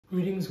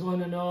Greetings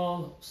one and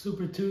all.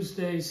 Super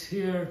Tuesdays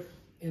here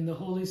in the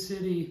holy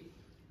city,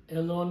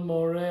 Elon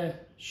Moreh,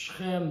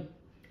 Shechem.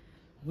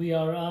 We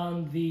are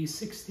on the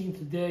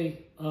 16th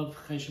day of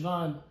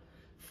Cheshvan,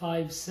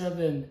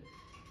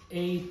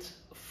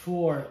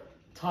 5784.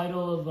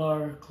 Title of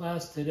our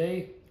class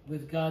today,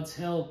 with God's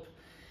help,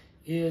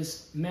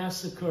 is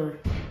Massacre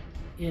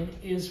in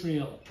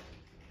Israel.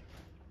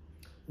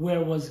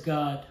 Where was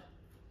God?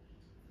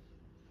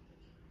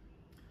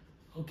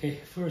 Okay,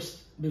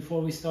 first,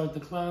 before we start the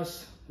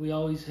class, we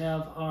always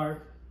have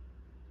our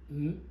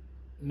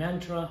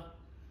mantra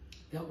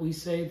that we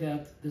say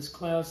that this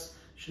class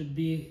should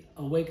be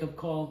a wake-up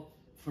call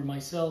for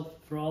myself,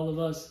 for all of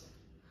us.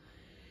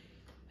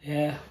 We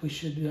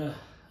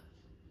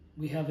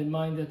have in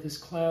mind that this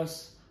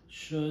class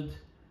should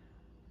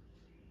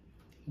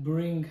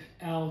bring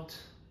out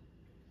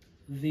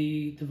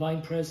the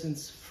divine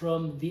presence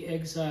from the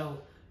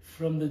exile,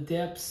 from the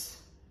depths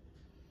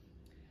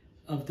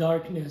of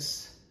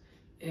darkness,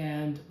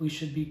 and we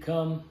should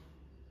become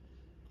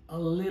a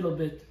little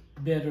bit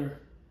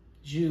better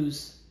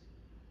Jews.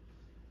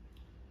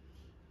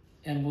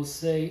 And we'll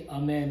say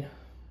Amen.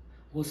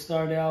 We'll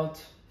start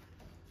out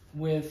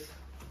with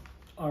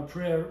our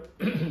prayer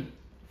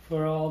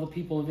for all the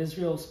people of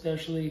Israel,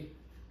 especially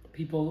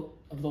people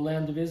of the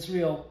land of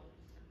Israel,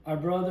 our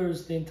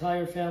brothers, the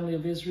entire family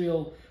of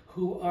Israel,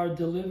 who are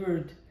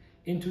delivered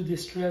into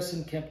distress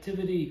and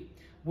captivity,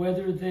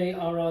 whether they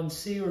are on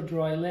sea or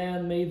dry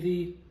land.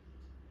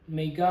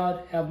 May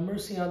God have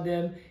mercy on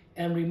them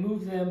and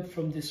remove them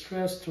from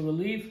distress to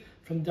relief,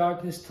 from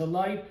darkness to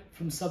light,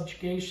 from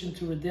subjugation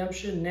to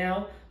redemption,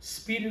 now,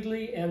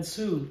 speedily, and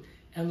soon.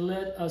 And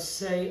let us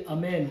say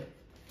Amen.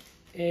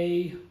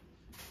 A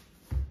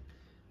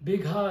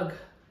big hug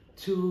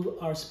to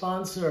our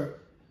sponsor,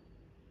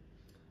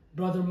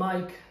 Brother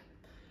Mike.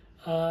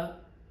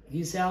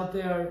 He's out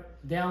there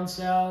down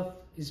south.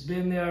 He's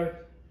been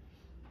there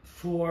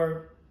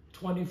for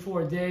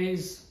 24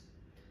 days.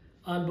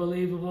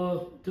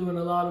 Unbelievable, doing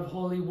a lot of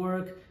holy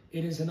work.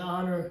 It is an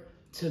honor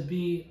to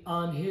be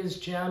on his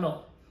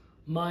channel.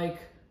 Mike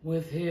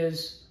with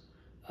his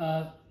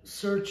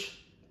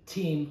search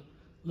team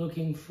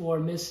looking for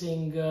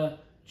missing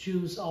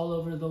Jews all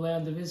over the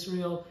land of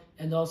Israel,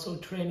 and also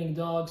training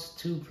dogs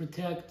to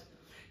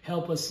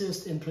help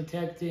assist in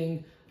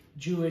protecting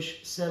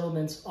Jewish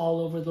settlements all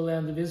over the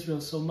land of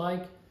Israel. So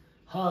Mike,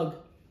 hug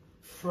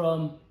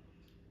from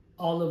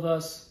all of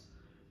us.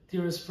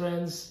 Dearest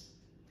friends,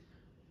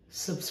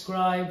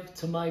 subscribe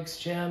to Mike's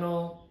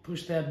channel,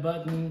 push that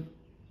button,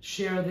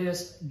 share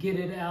this, get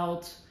it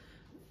out.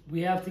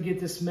 We have to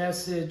get this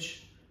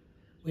message.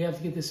 We have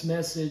to get this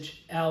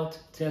message out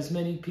to as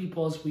many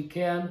people as we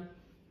can.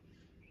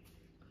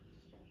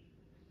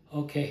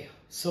 Okay,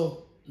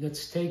 so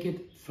let's take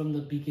it from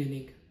the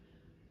beginning.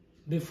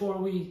 Before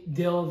we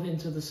delve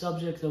into the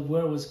subject of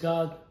where was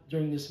God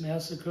during this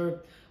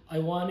massacre, I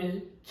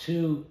wanted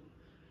to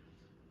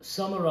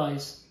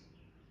summarize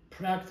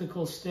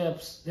practical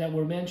steps that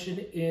were mentioned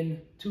in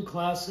 2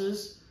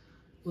 classes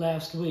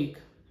last week.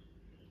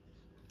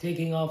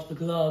 Taking off the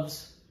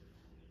gloves,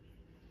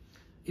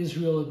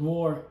 Israel at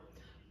war,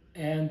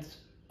 and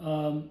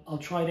I'll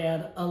try to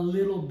add a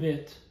little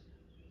bit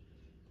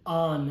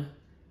on.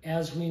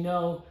 As we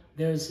know,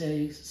 there's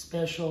an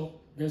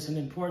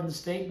important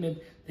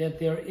statement that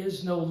there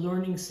is no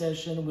learning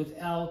session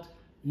without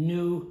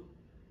new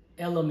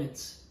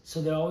elements.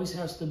 So there always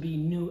has to be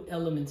new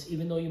elements,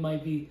 even though you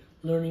might be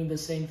learning the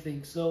same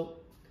thing. So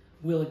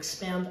we'll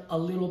expand a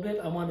little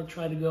bit. I want to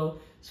try to go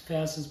as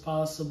fast as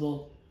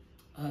possible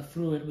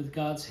through it with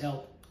God's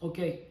help.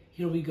 Okay,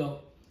 here we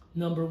go.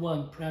 Number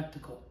 1,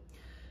 practical.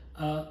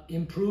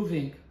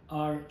 Improving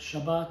our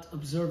Shabbat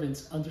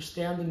observance,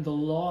 understanding the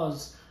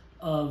laws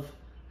of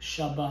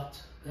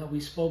Shabbat that we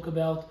spoke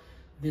about.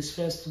 This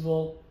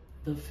festival,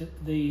 the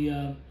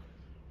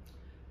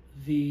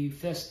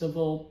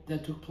festival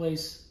that took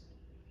place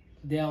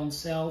down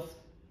south,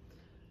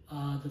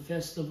 the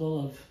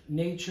festival of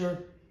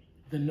nature,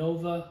 the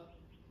Nova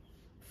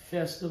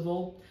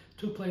festival,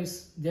 took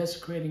place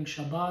desecrating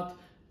Shabbat,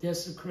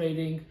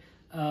 desecrating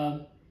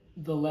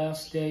the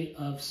last day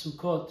of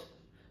Sukkot,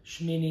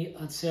 Shmini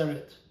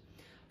Atzeret.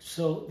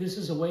 So this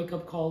is a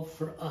wake-up call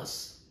for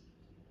us.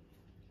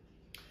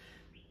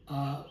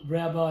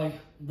 The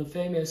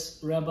famous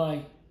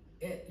Rabbi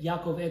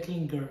Yaakov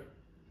Ettlinger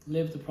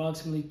lived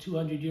approximately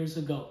 200 years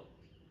ago.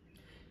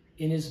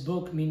 In his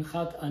book,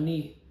 Minchat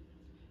Ani,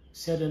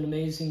 said an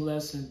amazing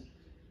lesson.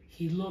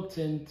 He looked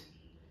and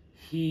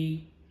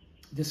he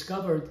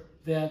discovered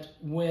that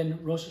when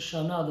Rosh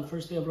Hashanah, the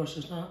first day of Rosh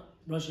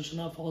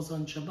Hashanah falls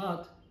on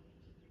Shabbat,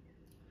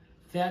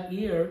 that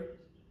year,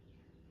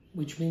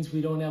 which means we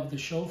don't have the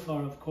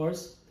shofar, of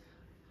course,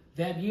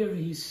 that year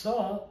he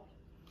saw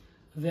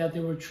that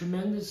there were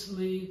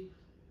tremendously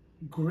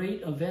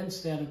great events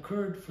that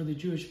occurred for the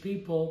Jewish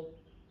people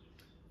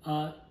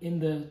in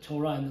the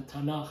Torah, in the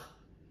Tanakh.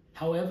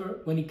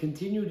 However, when he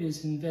continued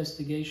his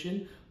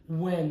investigation,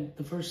 when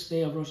the first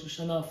day of Rosh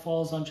Hashanah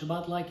falls on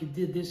Shabbat, like it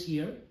did this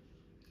year,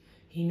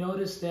 he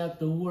noticed that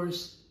the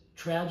worst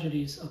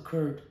tragedies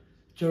occurred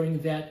during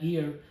that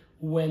year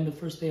when the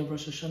first day of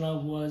Rosh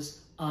Hashanah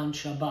was on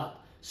Shabbat.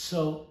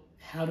 So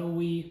how do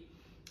we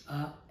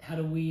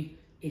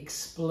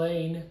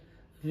explain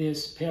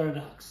this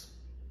paradox?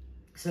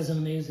 He says an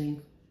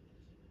amazing.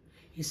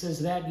 He says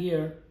that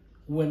year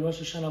when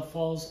Rosh Hashanah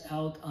falls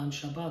out on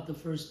Shabbat, the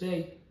first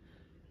day,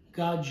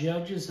 God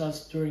judges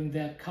us during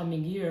that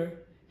coming year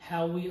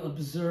how we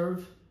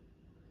observe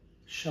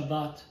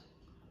Shabbat.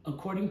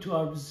 According to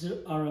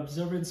our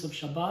observance of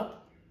Shabbat,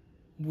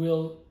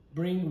 will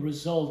bring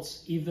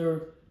results,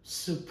 either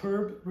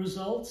superb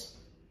results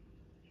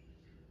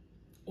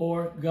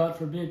or, God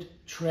forbid,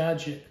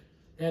 tragic.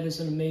 That is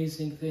an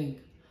amazing thing.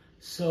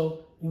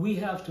 So we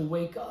have to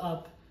wake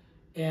up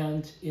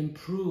and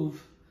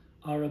improve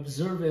our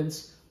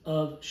observance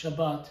of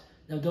Shabbat.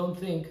 Now, don't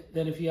think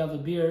that if you have a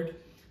beard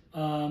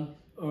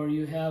or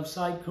you have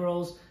side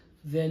curls,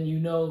 then you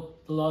know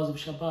the laws of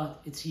Shabbat.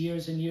 It's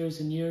years and years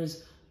and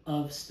years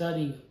of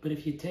studying. But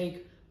if you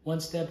take one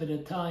step at a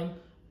time,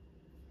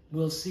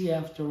 we'll see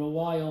after a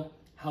while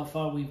how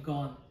far we've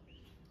gone.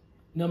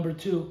 Number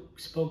 2,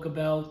 we spoke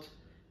about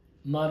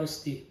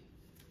modesty.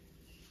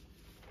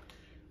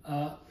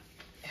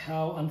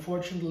 How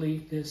unfortunately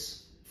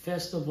this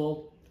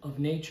festival of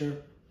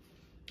nature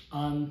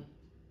on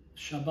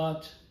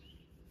Shabbat,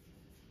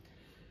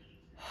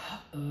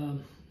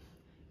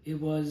 it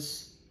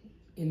was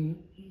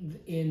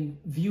in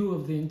view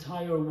of the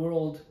entire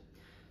world,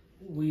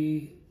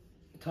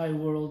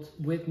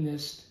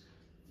 witnessed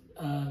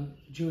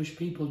Jewish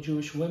people,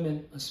 Jewish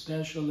women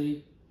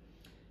especially,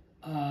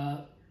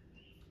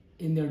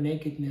 in their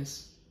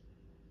nakedness.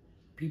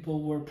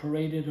 People were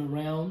paraded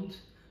around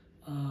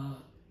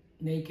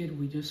naked.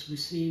 We just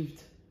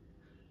received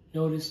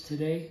notice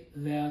today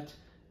that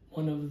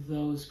one of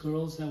those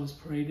girls that was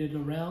paraded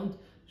around,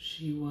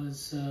 she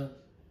was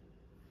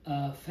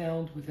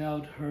found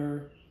without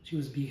she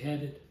was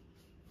beheaded.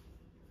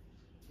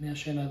 May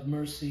Hashem have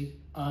mercy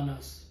on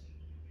us.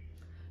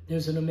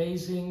 There's an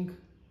amazing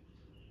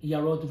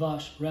Yarot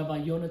Vash, Rabbi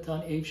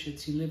Yonatan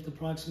Eifshitz. He lived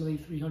approximately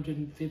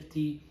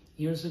 350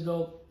 years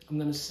ago. I'm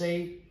going to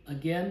say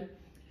again,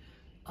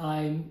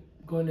 I'm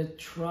going to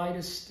try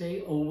to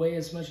stay away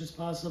as much as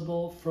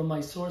possible from my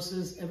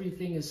sources.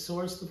 Everything is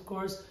sourced, of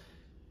course,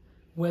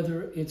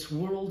 whether it's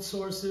world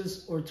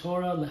sources or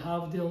Torah,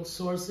 Lehavdil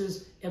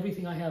sources,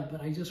 everything I have.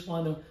 But I just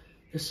want to,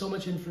 there's so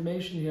much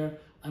information here,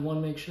 I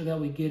want to make sure that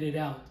we get it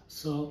out.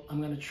 So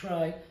I'm going to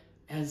try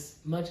as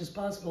much as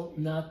possible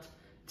not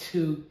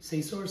to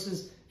say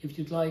sources. If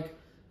you'd like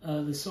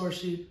the source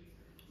sheet,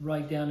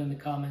 write down in the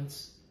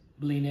comments,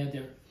 Bli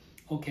Neder.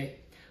 Okay,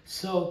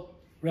 so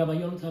Rabbi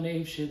Yonatan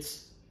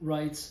Eifshitz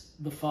writes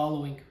the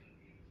following.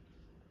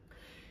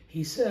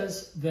 He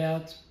says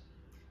that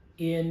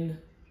in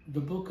the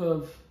book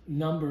of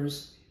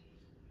Numbers,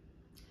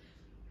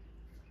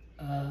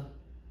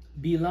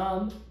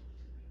 Bilam,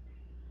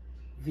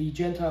 the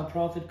Gentile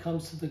prophet,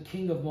 comes to the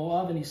king of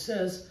Moab and he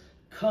says,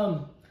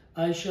 "Come,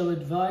 I shall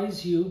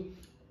advise you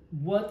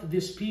what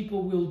this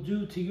people will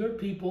do to your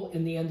people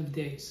in the end of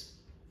days."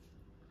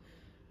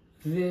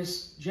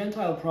 This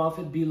Gentile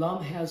prophet,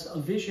 Bilam, has a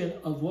vision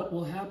of what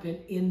will happen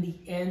in the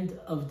end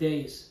of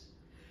days.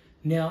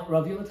 Now,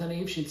 Rav Yonatan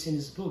Eifshitz, in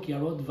his book,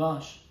 Yarot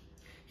Vash,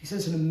 he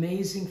says an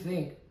amazing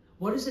thing.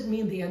 What does it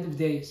mean, the end of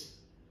days?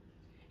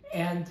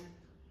 And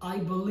I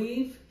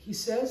believe, he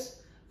says,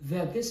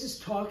 that this is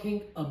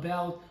talking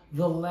about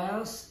the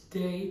last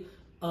day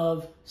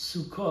of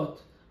Sukkot,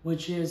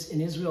 which is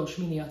in Israel,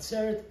 Shmini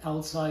Atzeret.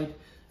 Outside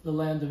the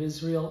land of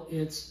Israel,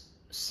 it's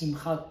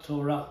Simchat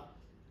Torah.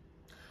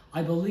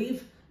 I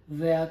believe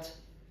that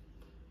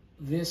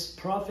this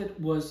prophet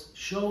was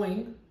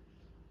showing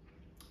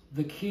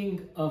the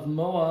king of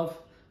Moab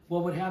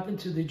what would happen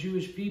to the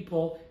Jewish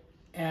people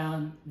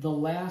on the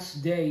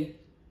last day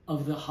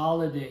of the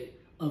holiday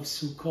of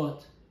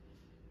Sukkot.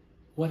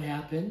 What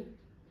happened?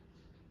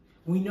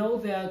 We know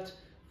that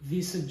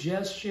the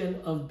suggestion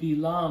of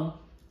Bilam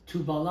to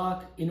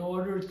Balak in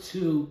order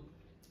to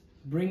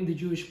bring the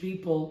Jewish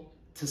people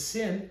to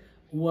sin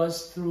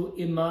was through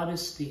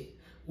immodesty,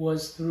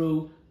 was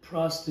through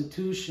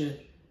prostitution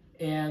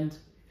and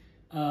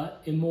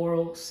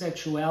immoral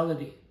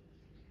sexuality.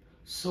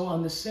 So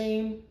on the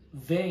same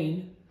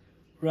vein,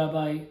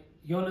 Rabbi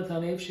Yonatan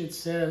Eifshitz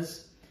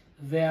says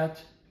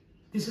that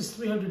this is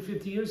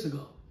 350 years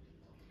ago,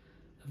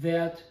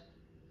 that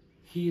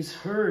he's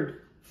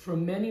heard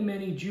from many,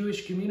 many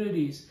Jewish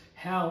communities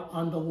how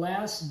on the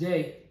last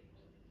day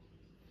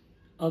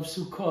of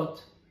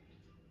Sukkot,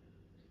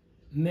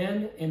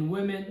 men and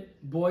women,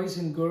 boys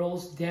and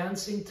girls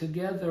dancing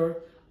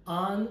together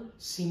on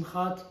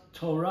Simchat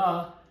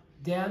Torah,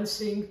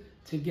 dancing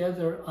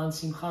together on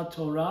Simchat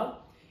Torah.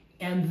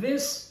 And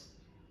this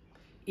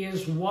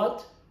is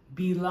what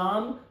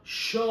Bilam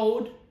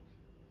showed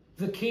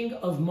the king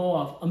of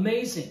Moab.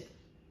 Amazing.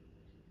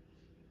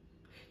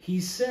 He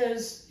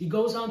says, he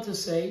goes on to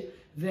say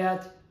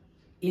that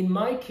in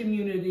my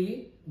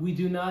community, we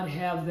do not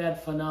have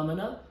that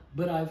phenomena,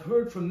 but I've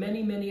heard from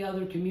many, many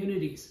other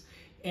communities.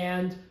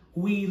 And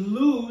we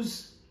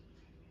lose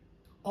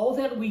all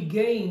that we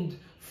gained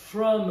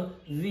from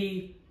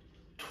the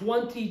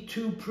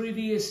 22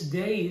 previous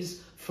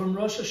days from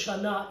Rosh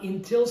Hashanah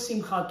until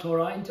Simchat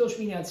Torah, until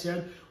Shmini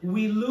Atzeret,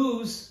 we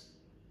lose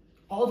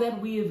all that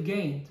we have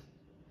gained.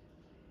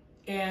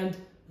 And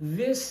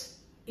this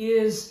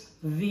is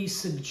the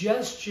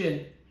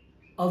suggestion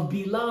of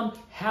Bilam,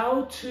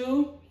 how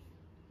to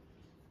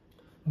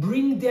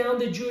bring down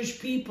the Jewish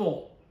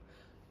people.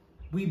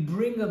 We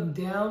bring them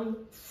down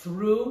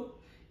through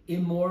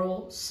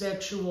immoral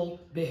sexual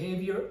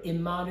behavior,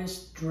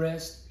 immodest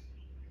dress,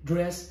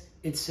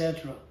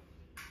 etc.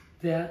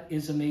 That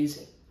is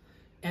amazing.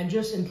 And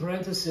just in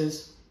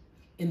parenthesis,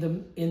 in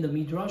the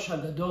Midrash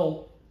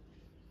HaGadol,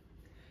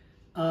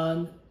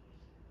 on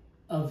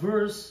a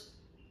verse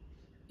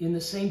in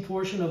the same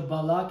portion of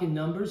Balak in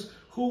Numbers,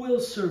 who will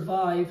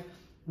survive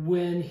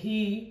when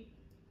he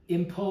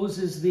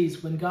imposes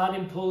these, when God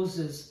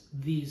imposes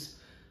these?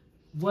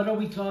 What are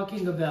we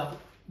talking about?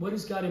 What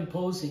is God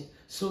imposing?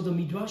 So the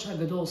Midrash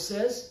HaGadol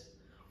says,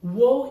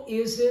 woe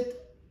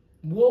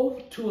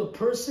to a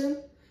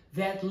person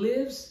that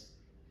lives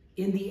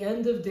in the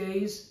end of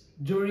days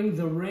during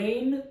the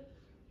reign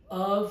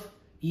of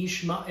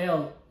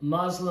Ishmael,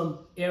 Muslim,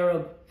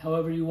 Arab,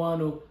 however you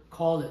want to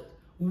call it.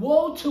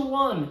 Woe to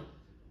one.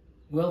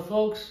 Well,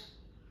 folks,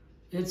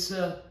 it's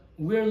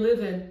we're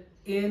living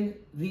in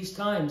these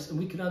times, and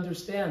we can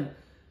understand.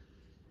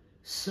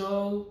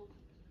 So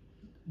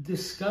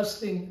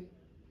disgusting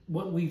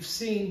what we've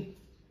seen,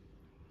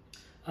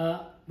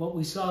 what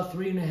we saw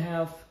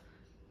 3.5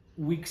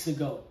 weeks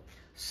ago.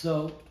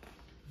 So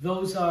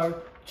those are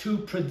two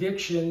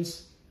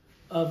predictions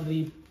of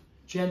the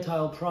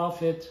Gentile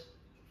prophet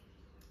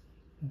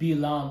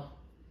Bilam.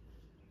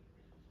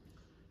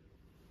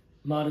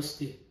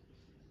 Modesty.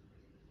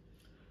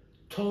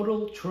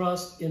 Total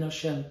trust in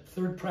Hashem.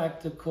 Third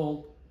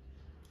practical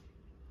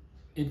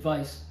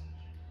advice.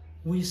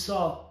 We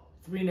saw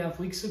 3.5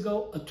 weeks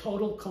ago a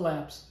total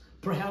collapse,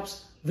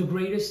 perhaps the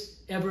greatest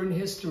ever in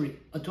history,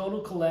 a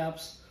total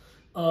collapse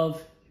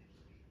of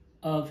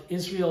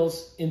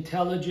Israel's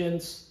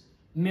intelligence,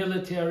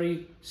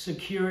 military,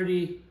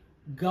 security,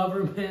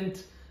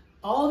 government,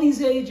 all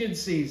these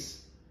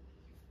agencies,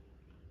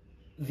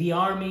 the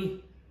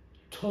army,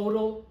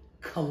 total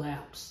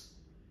collapse.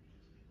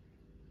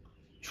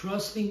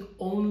 Trusting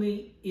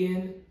only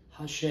in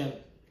Hashem.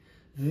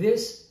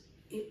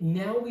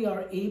 Now we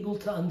are able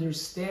to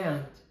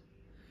understand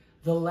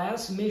the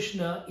last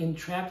Mishnah in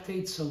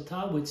Tractate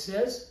Sotah, which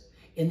says,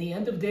 in the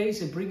end of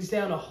days, it brings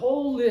down a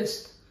whole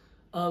list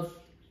of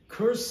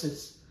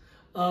curses,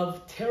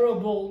 of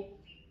terrible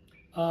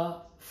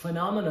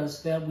phenomena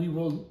that we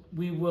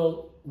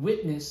will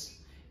witness.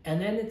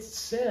 And then it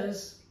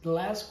says, the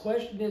last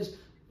question is,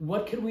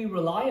 what can we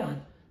rely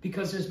on?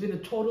 Because there's been a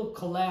total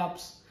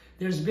collapse.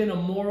 There's been a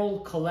moral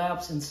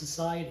collapse in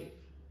society.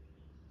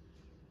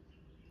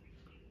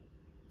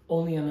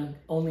 Only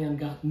on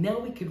God. Now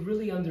we could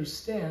really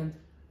understand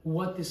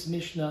what this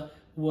Mishnah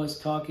was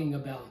talking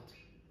about.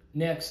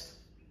 Next,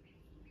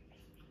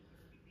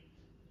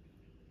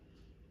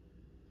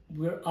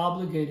 we're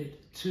obligated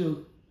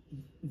to,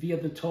 via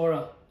the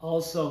Torah,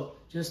 also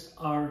just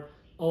our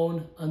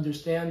own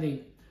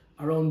understanding,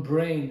 our own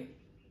brain.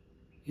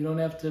 You don't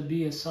have to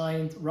be a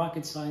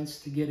rocket science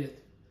to get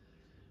it.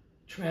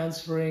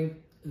 Transferring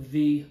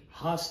the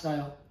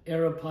hostile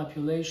Arab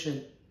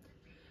population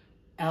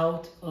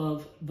out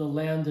of the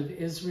land of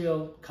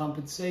Israel,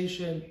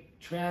 compensation,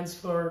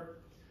 transfer.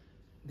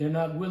 They're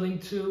not willing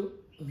to,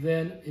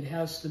 then it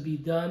has to be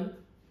done.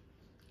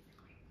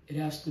 It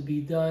has to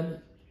be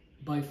done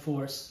by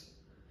force.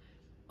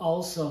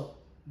 Also,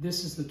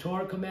 this is the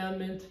Torah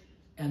commandment,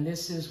 and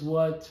this is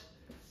what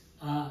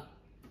a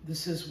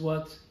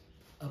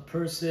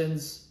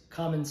person's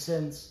common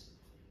sense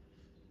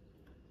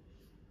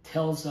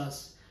tells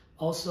us.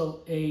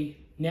 Also, a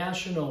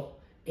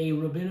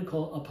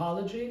rabbinical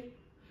apology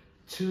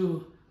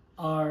to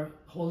our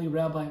holy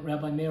Rabbi,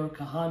 Rabbi Meir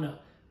Kahana,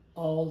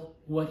 all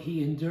what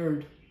he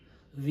endured,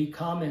 the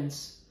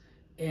comments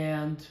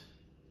and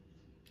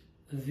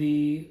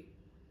the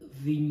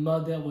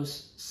mud that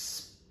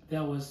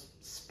was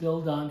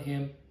spilled on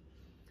him,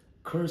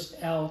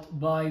 cursed out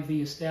by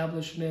the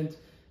establishment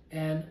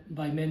and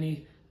by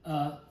many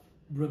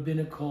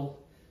rabbinical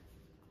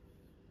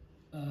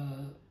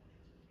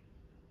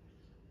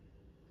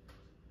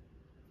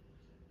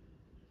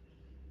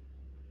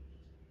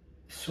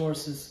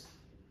sources.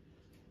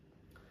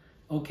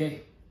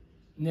 Okay,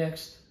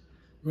 next,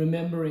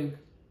 remembering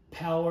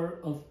power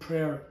of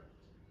prayer.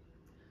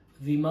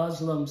 The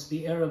Muslims,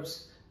 the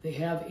Arabs, they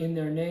have in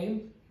their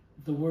name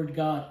the word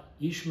God,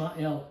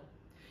 Yishmael.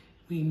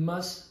 We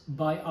must,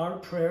 by our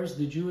prayers,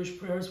 the Jewish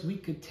prayers, we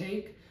could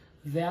take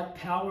that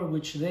power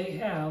which they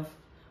have,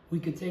 we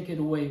could take it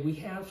away. We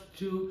have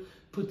to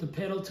put the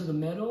pedal to the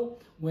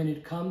metal when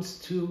it comes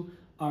to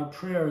our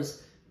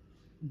prayers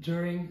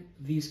during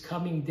these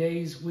coming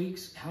days,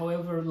 weeks,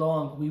 however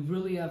long. We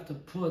really have to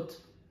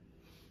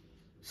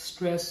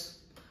stress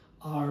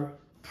our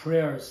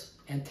prayers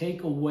and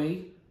take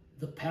away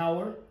the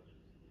power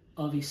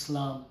of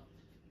Islam.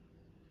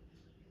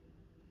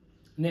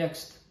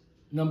 Next,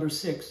 number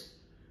 6,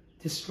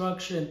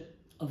 destruction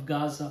of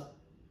Gaza.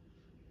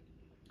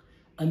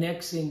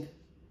 Annexing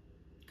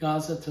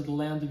Gaza to the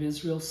land of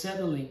Israel,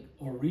 settling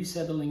or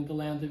resettling the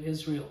land of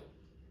Israel.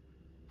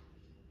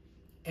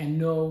 And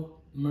no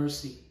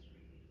mercy.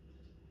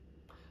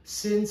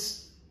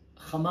 Since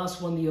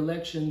Hamas won the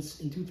elections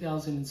in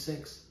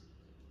 2006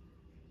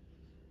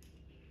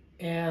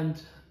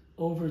 and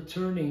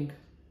overturning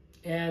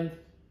and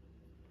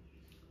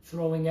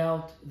throwing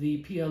out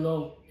the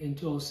PLO in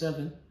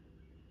 2007,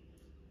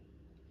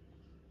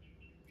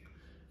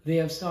 they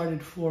have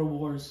started 4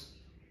 wars.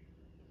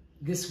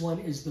 This one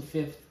is the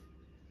 5th.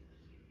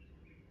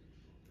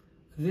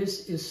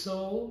 This is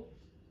so,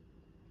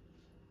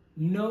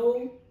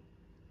 no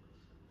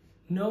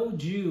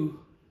Jew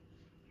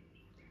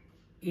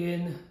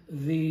in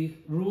the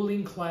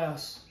ruling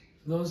class,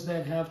 those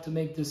that have to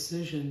make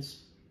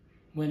decisions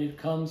when it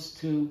comes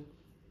to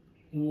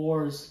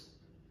wars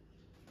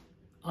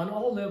on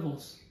all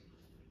levels,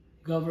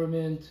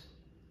 government,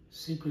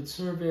 secret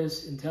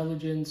service,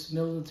 intelligence,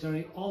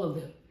 military, all of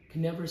them,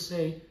 can never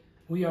say,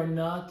 we are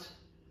not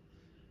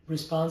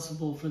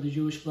responsible for the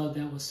Jewish blood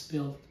that was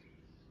spilled.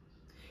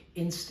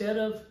 Instead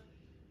of,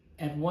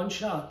 at one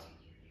shot,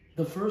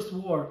 the first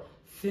war,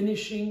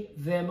 finishing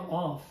them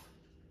off,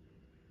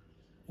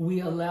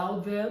 we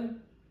allowed them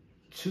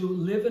to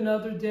live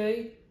another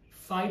day,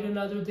 fight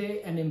another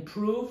day, and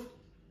improve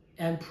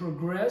and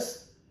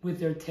progress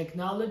with their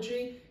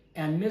technology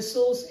and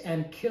missiles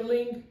and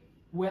killing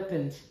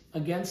weapons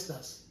against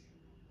us.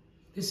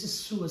 This is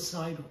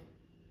suicidal.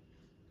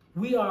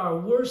 We are our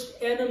worst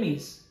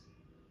enemies.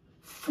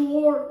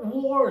 4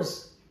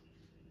 wars.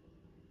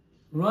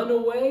 Run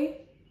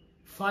away,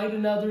 fight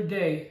another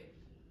day.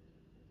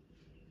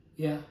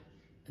 Yeah,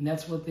 and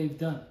that's what they've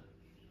done.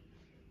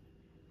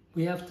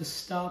 We have to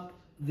stop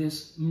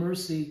this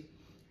mercy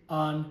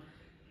on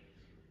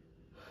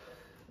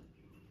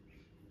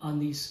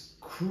these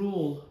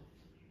cruel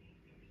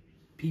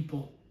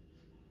people.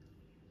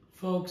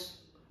 Folks,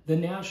 the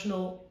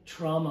national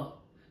trauma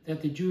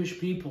that the Jewish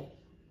people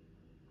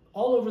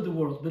all over the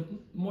world, but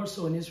more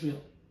so in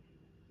Israel,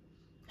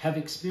 have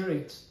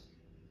experienced.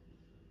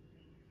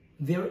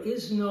 There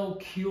is no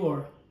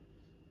cure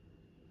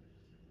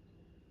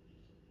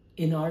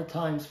in our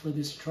times for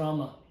this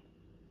trauma.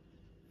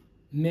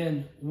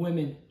 Men,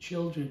 women,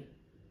 children.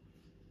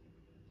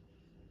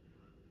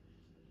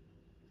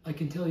 I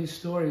can tell you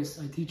stories.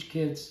 I teach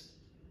kids.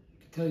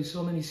 I can tell you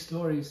so many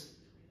stories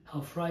how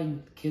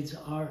frightened kids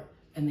are,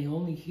 and they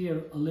only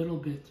hear a little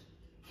bit.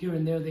 Here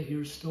and there they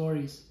hear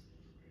stories,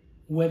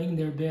 wetting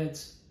their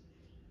beds.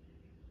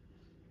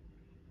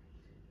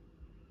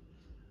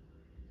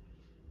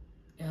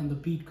 And the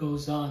beat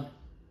goes on.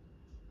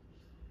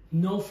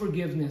 No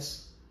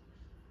forgiveness.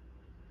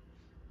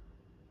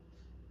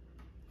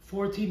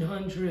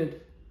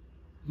 1,400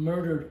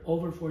 murdered,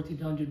 over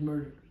 1,400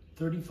 murdered,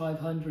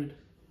 3,500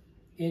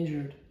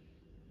 injured.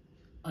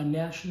 A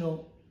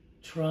national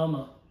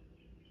trauma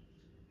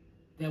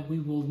that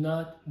we will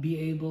not be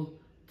able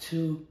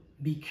to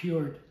be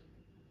cured.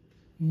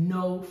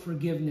 No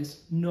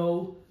forgiveness,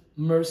 no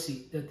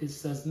mercy, that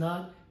this does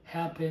not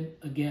happen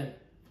again.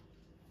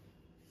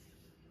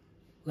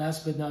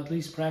 Last but not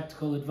least,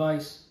 practical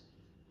advice.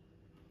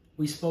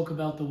 We spoke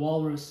about the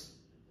walrus.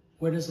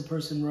 Where does a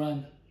person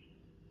run?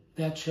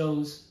 That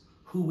shows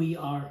who we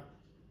are.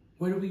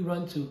 Where do we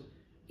run to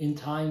in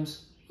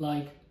times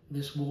like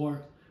this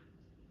war?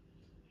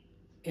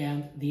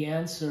 And the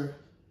answer,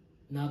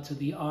 not to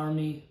the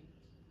army,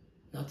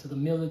 not to the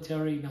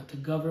military, not to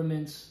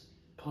governments,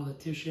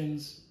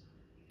 politicians,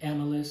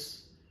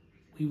 analysts.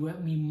 We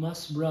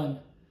must run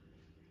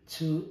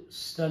to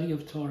study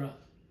of Torah,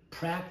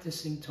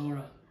 practicing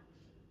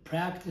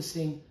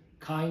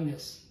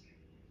kindness,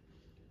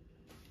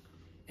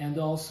 and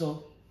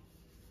also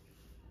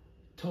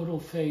total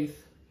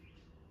faith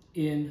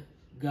in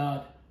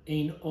God.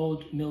 Ein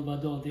od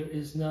milvado. There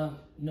is no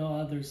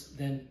others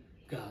than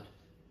God.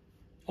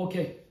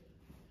 Okay,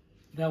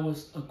 that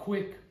was a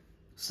quick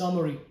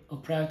summary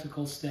of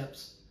practical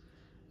steps.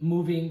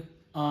 Moving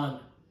on.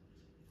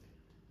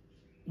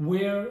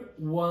 Where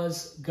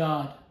was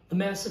God? The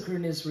massacre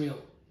in Israel.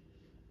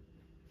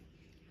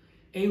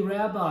 A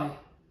rabbi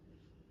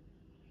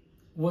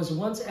was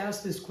once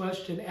asked this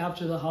question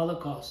after the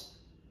Holocaust.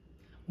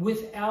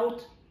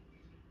 Without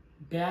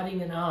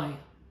batting an eye,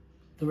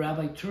 the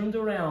rabbi turned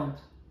around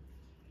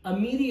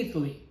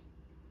immediately,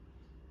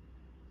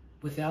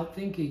 without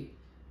thinking,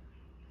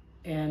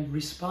 and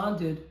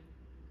responded,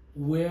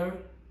 "Where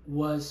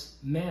was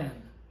man?"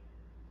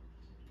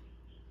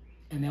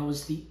 And that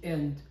was the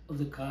end of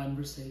the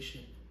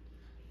conversation.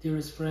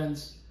 Dearest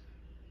friends,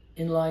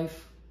 in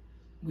life,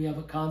 we have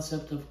a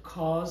concept of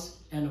cause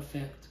and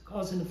effect.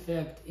 Cause and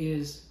effect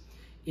is,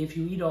 if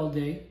you eat all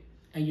day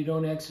and you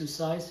don't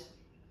exercise,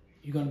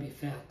 you're going to be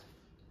fat.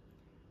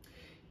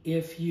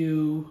 If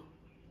you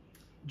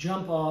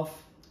jump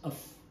off of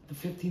the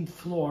 15th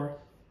floor,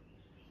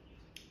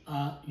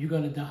 you're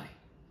going to die.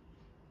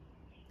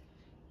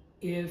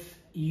 If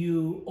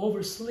you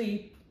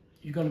oversleep,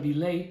 you're going to be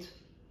late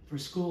for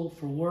school,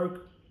 for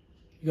work.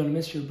 You're going to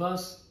miss your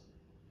bus.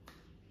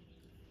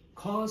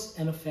 Cause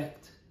and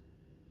effect.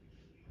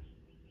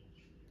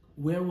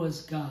 Where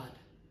was God?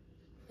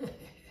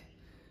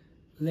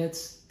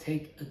 Let's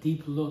take a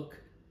deep look.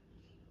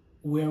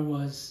 Where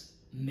was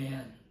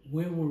man?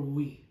 Where were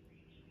we?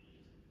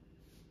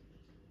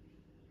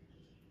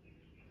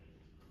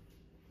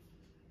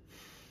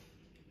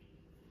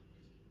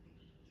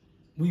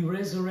 We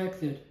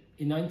resurrected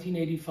in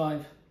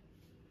 1985,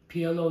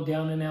 PLO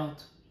down and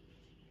out.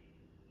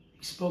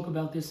 We spoke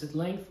about this at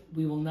length.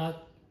 We will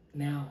not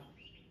now.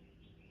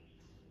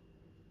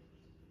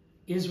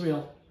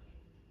 Israel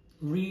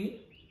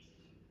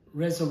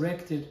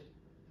resurrected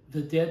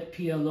the dead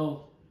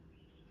PLO.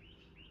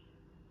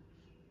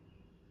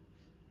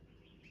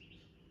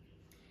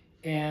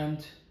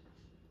 And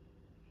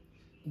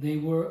they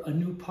were a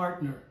new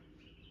partner,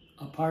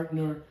 a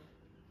partner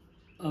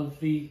of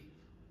the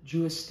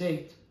Jewish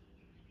state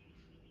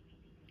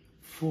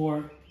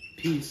for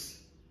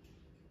peace.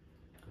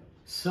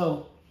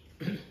 So,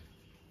 in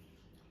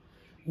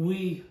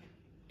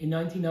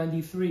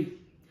 1993,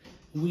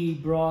 we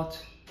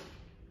brought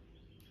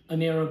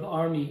an Arab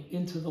army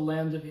into the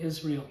land of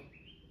Israel.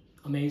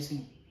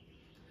 Amazing.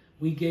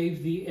 We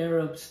gave the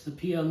Arabs, the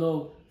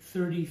PLO,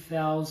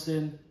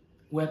 30,000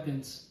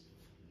 weapons.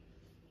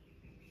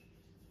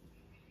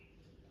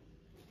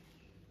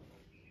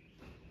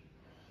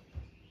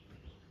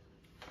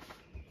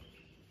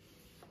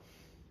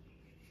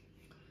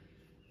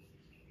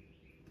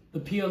 The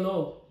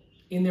PLO,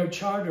 in their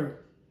charter,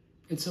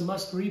 it's a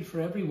must-read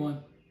for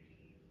everyone.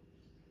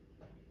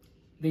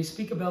 They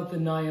speak about the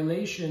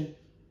annihilation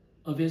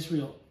of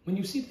Israel. When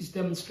you see these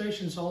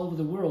demonstrations all over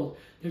the world,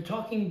 they're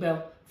talking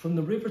about from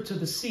the river to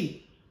the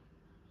sea.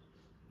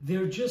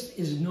 There just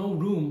is no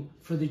room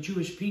for the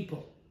Jewish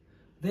people.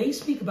 They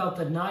speak about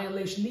the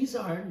annihilation.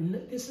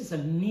 This is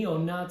a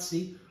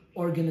neo-Nazi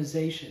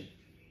organization.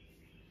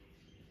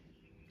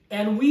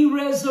 And we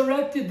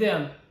resurrected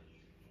them.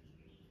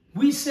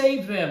 We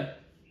saved them.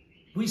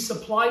 We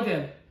supplied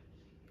them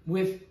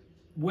with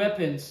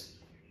weapons.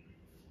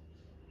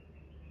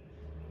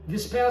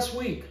 This past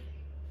week,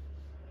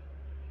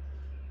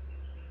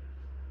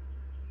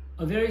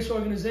 a various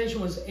organization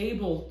was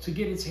able to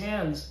get its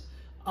hands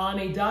on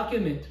a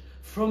document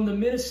from the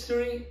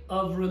Ministry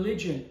of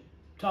Religion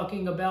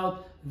talking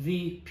about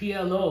the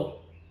PLO.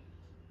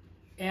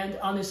 And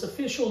on this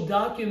official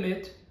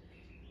document,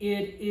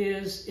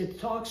 it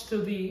talks to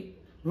the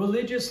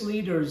religious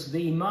leaders,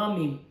 the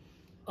imamim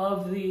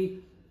of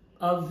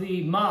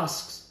the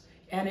mosques,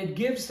 and it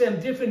gives them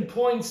different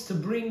points to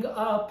bring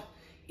up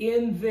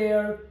in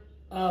their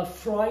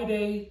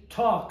Friday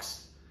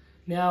talks.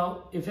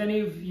 Now, if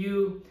any of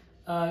you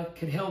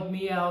could help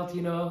me out,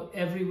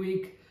 every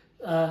week,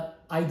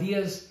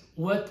 ideas,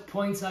 what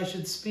points I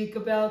should speak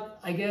about,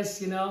 I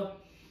guess,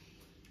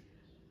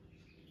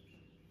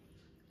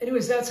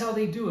 Anyways, that's how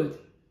they do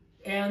it.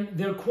 And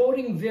they're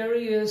quoting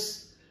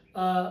various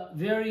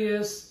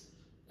verses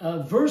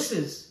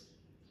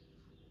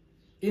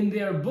in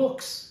their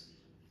books,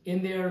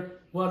 in their,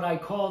 what I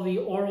call the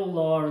oral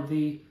law, or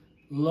the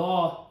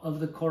law of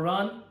the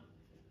Quran,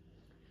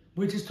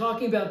 which is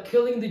talking about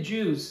killing the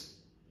Jews.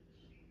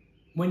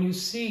 When you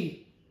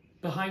see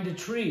behind a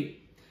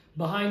tree,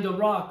 behind a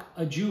rock,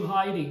 a Jew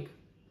hiding.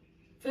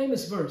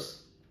 Famous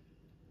verse.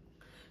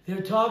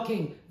 They're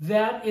talking,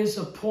 that is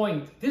a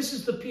point. This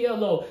is the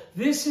PLO.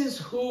 This is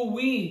who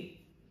we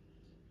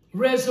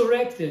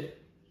resurrected.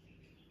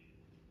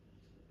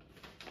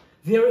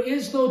 There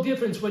is no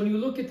difference when you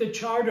look at the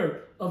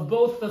charter of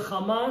both the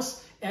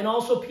Hamas and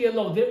also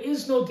PLO. There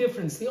is no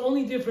difference. The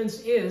only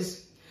difference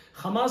is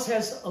Hamas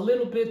has a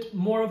little bit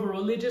more of a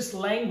religious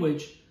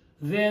language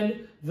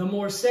than the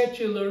more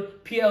secular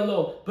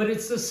PLO. But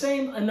it's the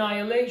same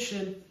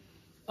annihilation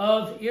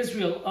of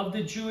Israel, of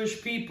the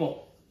Jewish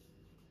people.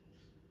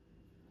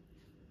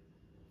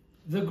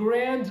 The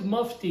Grand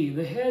Mufti,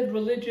 the head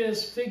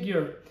religious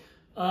figure,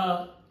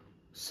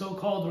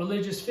 so-called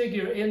religious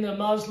figure in the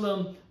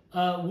Muslim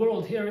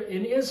world here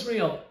in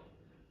Israel,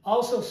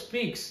 also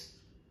speaks.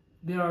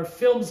 There are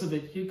films of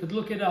it. You could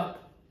look it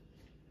up.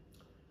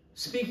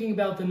 Speaking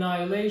about the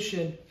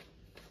annihilation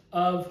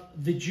of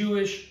the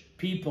Jewish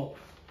people.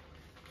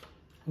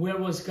 Where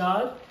was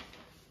God?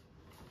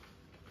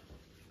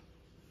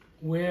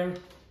 Where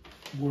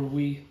were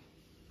we?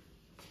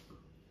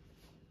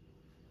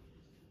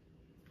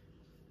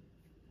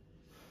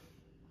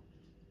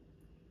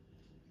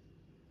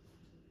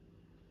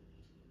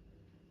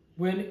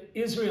 When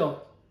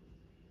Israel,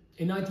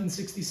 in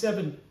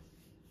 1967,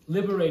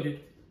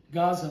 liberated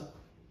Gaza,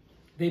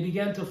 they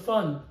began to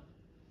fund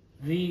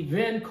the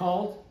then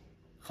called,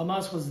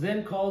 Hamas was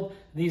then called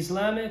the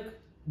Islamic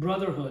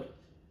Brotherhood.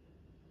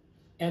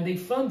 And they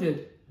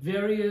funded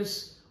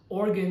various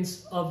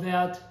organs of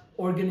that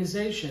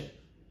organization.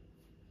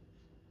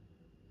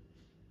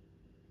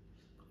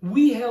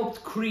 We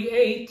helped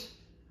create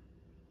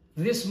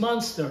this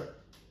monster.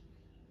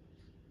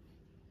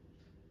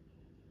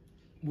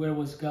 Where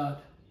was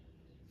God?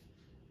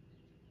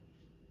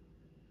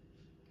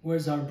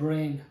 Where's our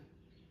brain?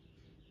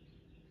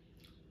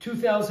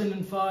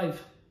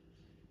 2005,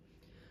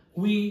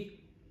 we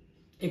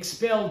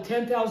expelled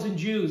 10,000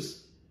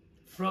 Jews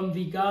from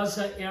the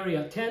Gaza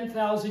area.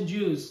 10,000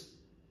 Jews.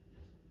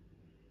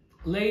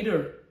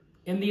 Later,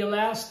 in the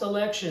last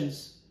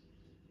elections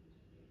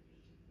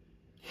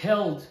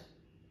held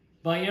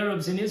by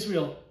Arabs in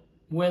Israel,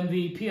 when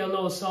the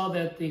PLO saw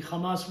that the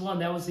Hamas won,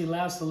 that was the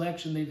last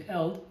election they've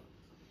held.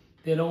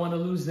 They don't want to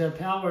lose their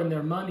power and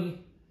their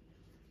money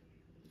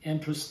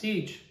and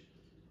prestige.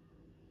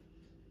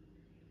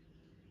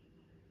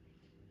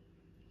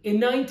 In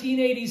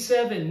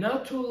 1987,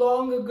 not too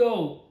long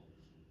ago,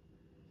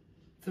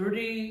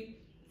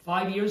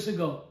 35 years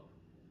ago,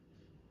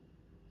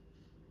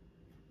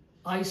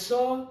 I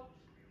saw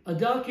a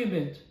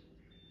document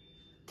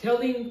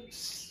telling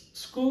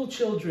school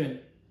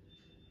children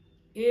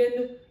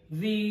in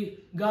the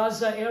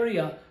Gaza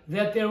area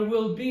that there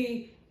will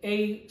be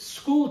a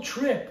school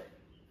trip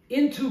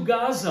into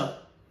Gaza.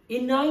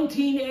 In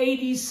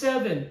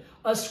 1987,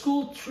 a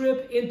school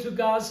trip into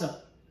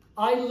Gaza.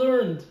 I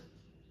learned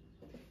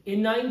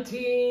in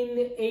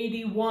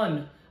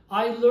 1981,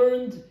 I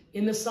learned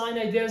in the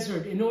Sinai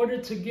Desert, in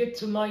order to get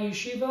to my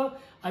yeshiva,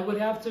 I would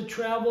have to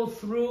travel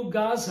through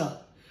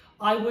Gaza.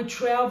 I would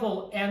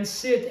travel and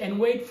sit and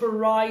wait for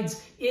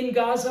rides in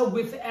Gaza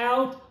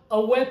without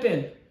a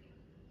weapon.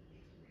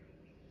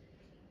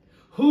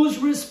 Who's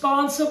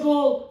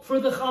responsible for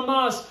the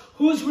Hamas?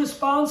 Who's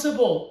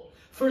responsible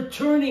for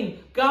turning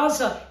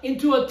Gaza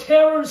into a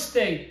terror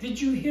state? Did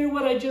you hear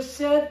what I just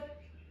said?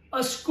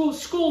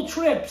 School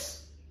trips.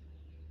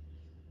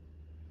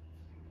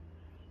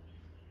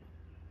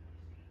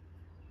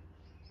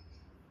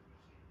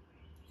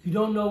 You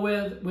don't know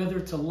whether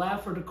to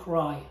laugh or to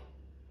cry.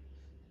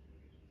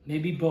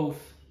 Maybe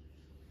both.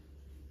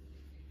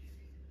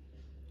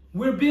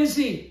 We're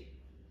busy.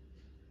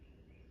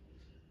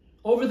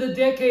 Over the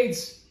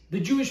decades, the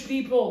Jewish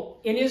people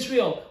in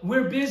Israel,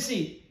 we're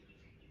busy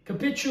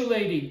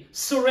capitulating,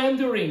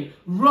 surrendering,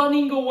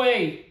 running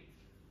away,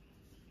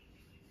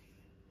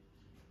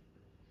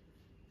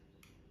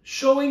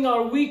 showing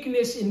our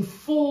weakness in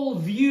full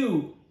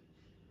view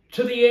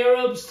to the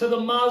Arabs, to the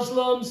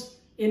Muslims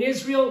in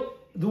Israel,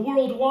 the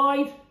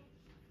worldwide.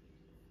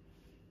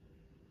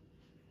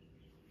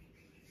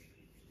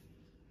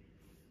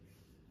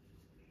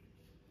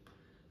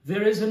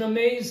 There is an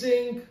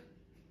amazing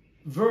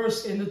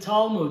verse in the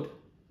Talmud.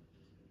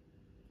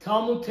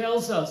 Talmud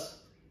tells us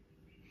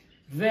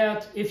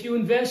that if you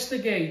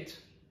investigate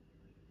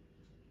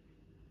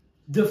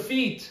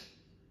defeat,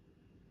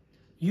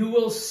 you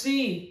will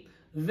see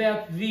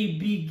that the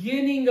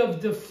beginning of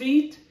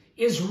defeat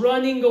is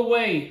running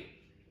away.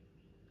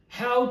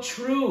 How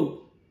true.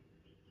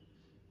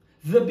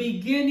 The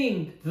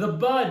beginning, the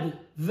bud,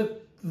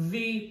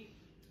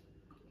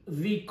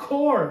 the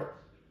core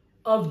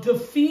of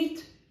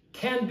defeat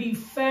can be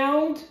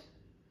found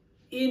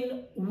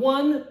in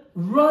one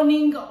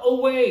running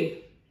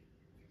away.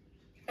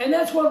 And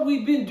that's what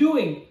we've been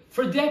doing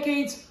for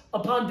decades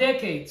upon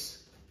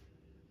decades.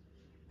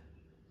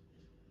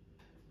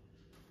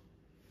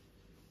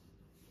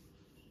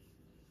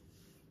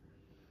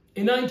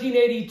 In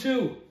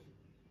 1982,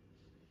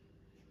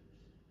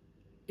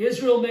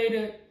 Israel made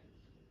a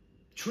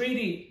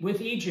treaty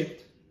with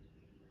Egypt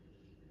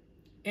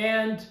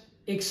and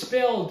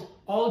expelled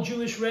all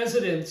Jewish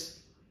residents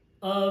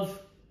of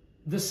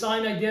the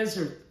Sinai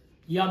Desert,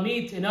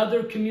 Yamit, and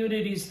other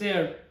communities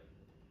there.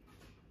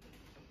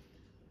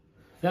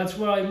 That's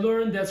where I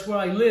learned, that's where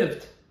I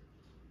lived.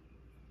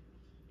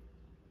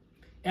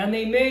 And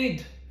they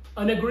made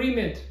an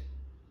agreement.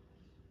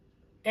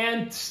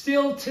 And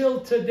still till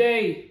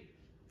today,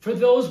 for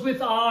those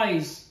with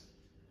eyes,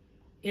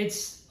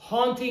 it's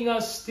haunting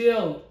us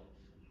still.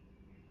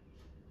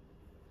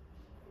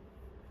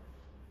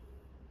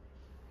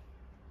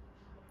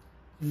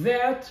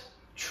 That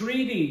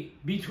treaty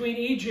between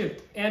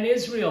Egypt and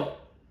Israel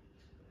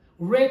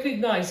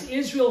recognized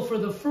Israel for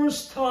the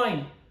first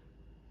time,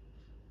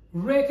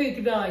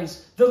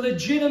 recognized the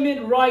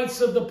legitimate rights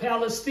of the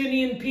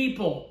Palestinian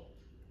people.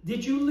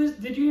 Did you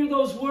hear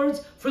those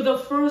words? For the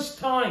first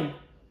time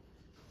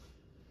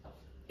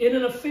in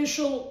an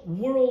official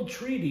world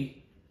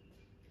treaty.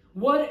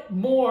 What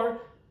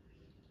more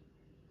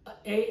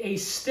a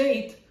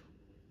state,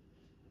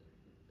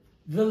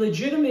 the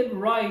legitimate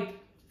right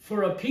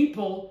for a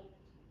people,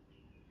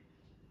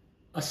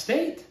 a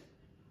state?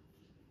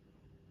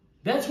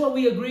 That's what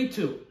we agreed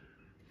to.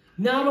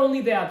 Not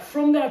only that,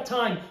 from that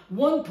time,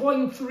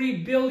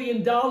 $1.3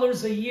 billion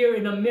a year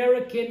in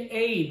American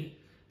aid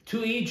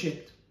to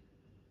Egypt.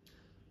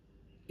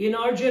 In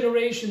our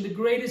generation, the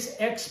greatest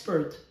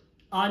expert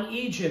on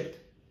Egypt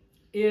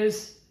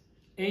is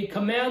a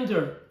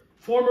commander,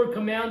 former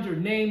commander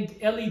named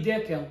Eli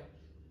Dekel.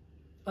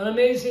 An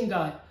amazing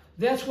guy.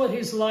 That's what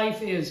his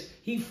life is.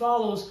 He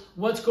follows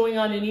what's going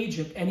on in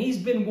Egypt. And he's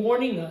been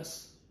warning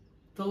us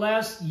the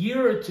last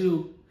year or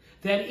two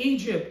that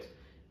Egypt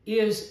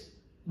is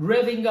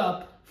revving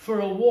up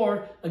for a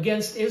war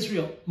against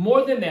Israel.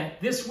 More than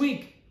that, this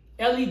week,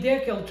 Eli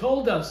Dekel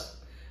told us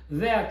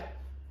that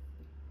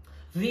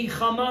the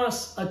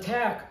Hamas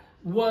attack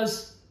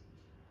was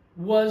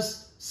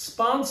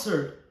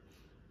sponsored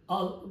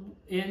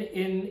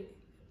in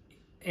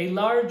a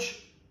large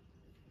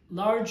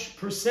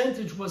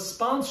percentage was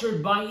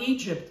sponsored by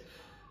Egypt,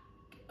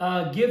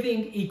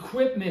 giving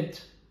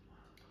equipment,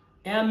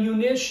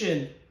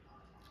 ammunition,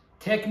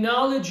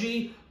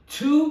 technology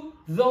to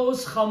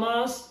those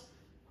Hamas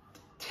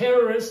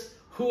terrorists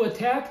who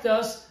attacked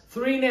us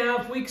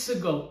 3.5 weeks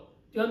ago.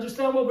 You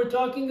understand what we're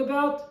talking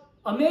about?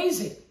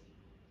 Amazing.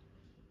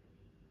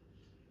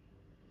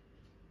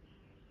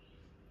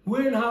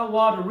 We're in hot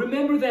water.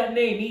 Remember that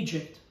name,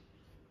 Egypt.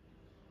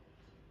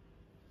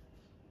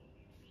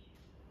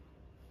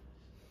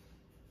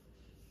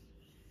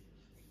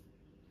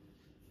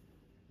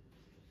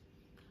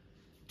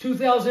 In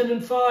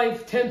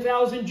 2005,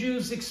 10,000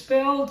 Jews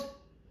expelled.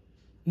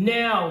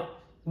 Now,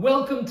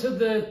 welcome to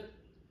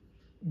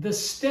the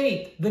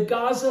state, the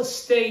Gaza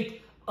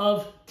state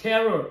of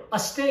terror, a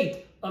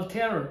state of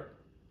terror.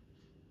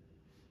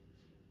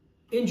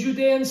 In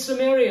Judea and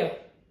Samaria,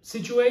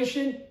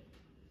 situation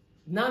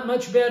not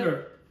much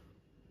better.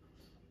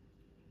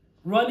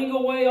 Running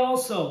away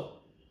also.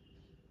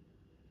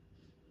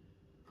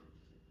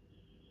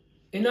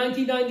 In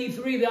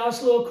 1993, the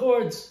Oslo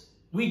Accords,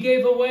 we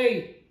gave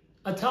away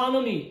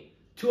autonomy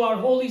to our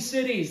holy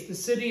cities, the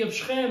city of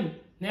Shechem,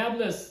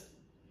 Nablus,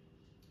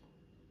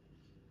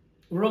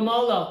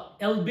 Ramallah,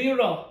 El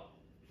Bira,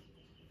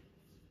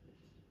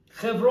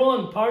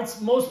 Hebron,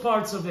 most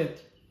parts of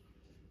it.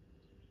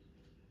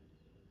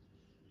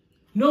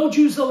 No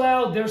Jews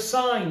allowed. There's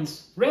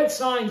signs, red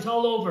signs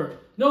all over.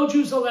 No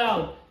Jews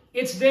allowed.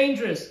 It's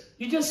dangerous.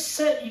 You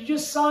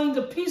just signed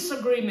a peace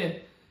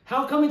agreement.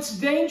 How come it's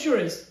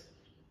dangerous?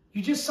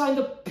 You just signed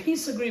a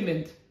peace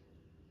agreement.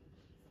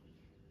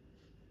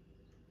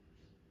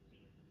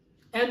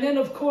 And then,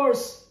 of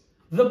course,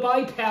 the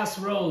bypass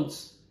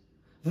roads.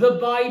 The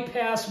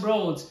bypass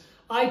roads.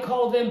 I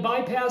call them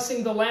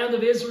bypassing the land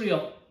of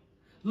Israel.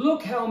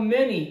 Look how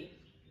many.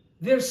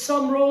 There's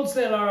some roads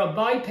that are a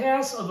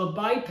bypass of a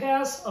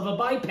bypass of a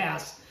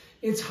bypass.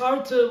 It's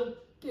hard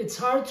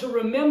to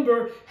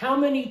remember how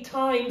many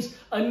times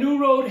a new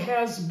road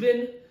has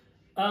been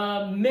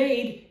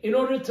made in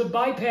order to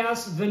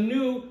bypass the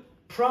new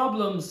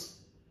problems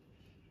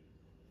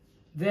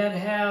that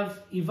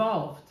have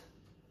evolved.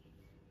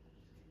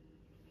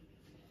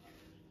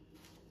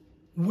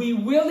 We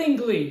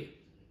willingly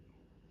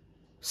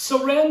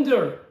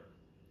surrender,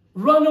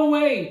 run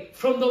away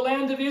from the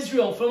land of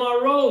Israel, from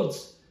our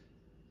roads.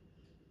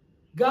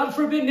 God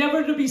forbid,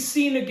 never to be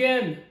seen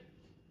again.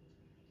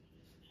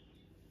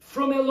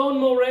 From Elon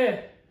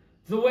Moreh,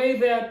 the way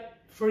that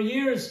for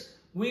years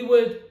we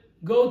would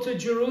go to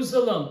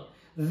Jerusalem,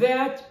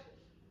 that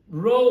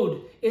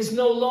road is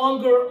no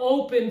longer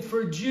open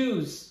for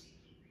Jews.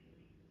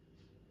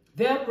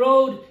 That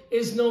road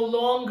is no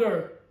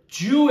longer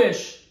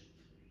Jewish.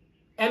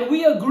 And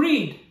we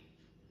agreed.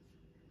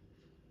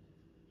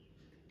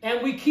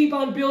 And we keep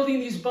on building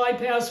these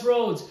bypass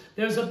roads.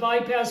 There's a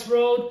bypass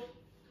road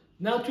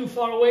not too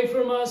far away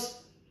from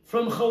us,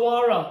 from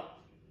Hawara.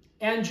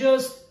 And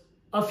just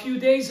a few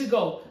days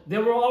ago,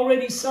 there were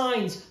already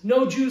signs,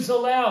 no Jews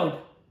allowed.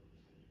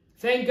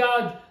 Thank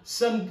God,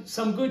 some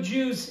good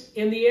Jews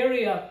in the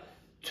area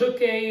took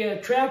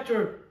a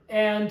tractor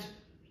and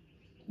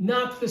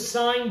knocked the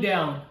sign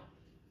down.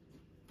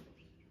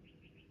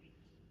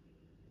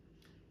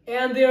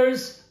 And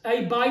there's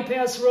a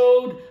bypass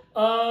road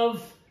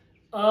of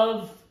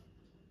El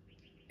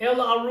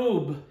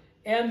Arub.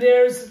 And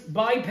there's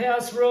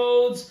bypass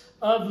roads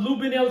of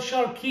Lubin El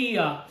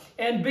Sharqiya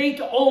and Beit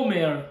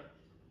Omer.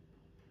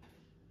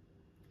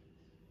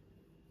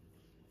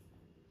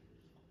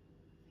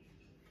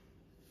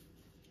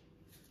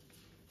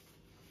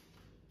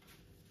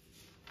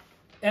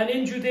 And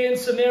in Judea and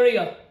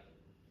Samaria,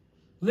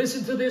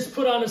 listen to this,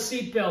 put on a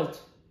seatbelt.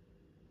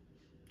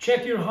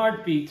 Check your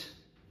heartbeat.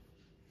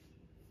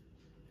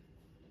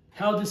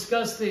 How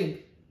disgusting,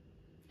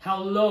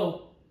 how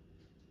low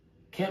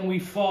can we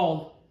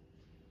fall?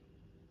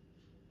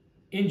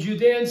 In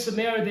Judea and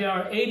Samaria, there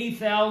are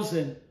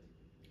 80,000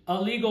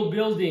 illegal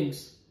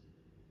buildings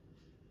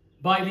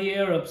by the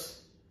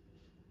Arabs.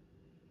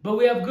 But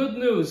we have good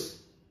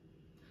news.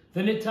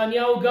 The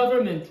Netanyahu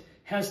government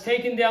has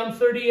taken down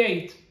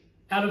 38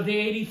 out of the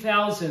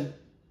 80,000.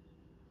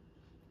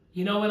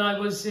 You know, when I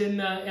was in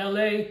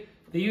LA,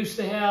 they used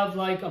to have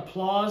like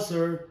applause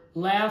or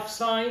laugh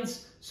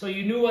signs, so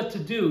you knew what to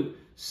do.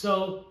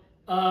 So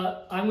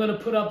I'm going to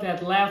put up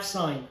that laugh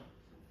sign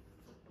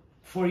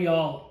for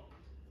y'all.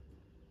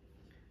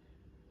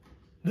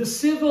 The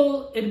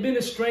civil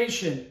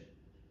administration,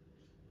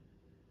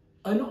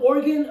 an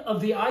organ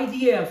of the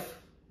IDF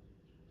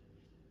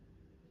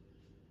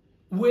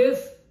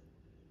with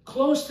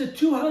close to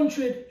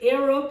 200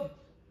 Arab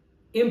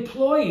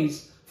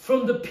employees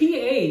from the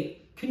PA.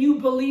 Can you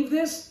believe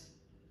this?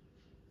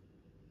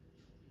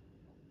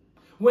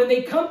 When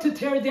they come to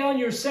tear down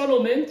your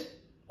settlement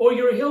or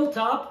your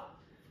hilltop,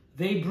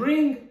 they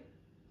bring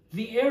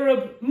the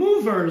Arab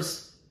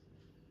movers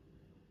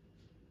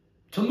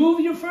to move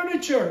your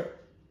furniture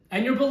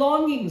and your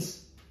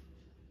belongings.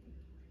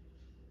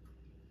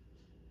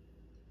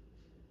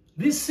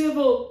 This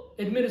civil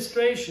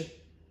administration,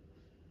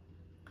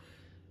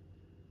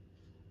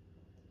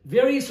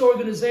 various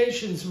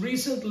organizations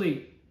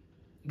recently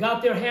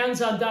got their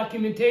hands on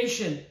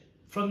documentation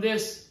from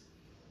this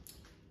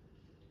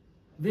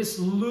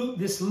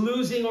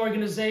losing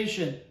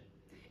organization.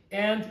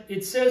 And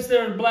it says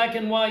there in black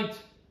and white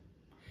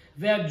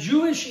that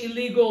Jewish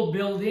illegal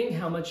building,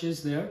 how much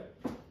is there,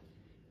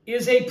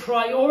 is a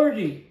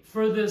priority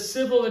for the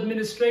civil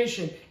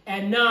administration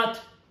and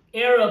not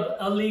Arab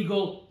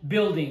illegal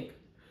building.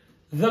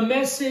 The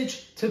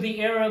message to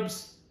the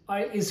Arabs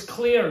is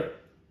clear.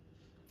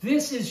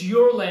 This is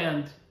your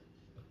land.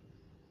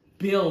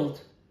 Build.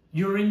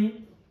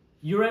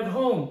 You're at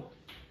home.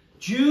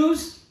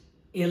 Jews,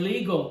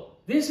 illegal.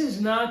 This is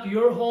not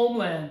your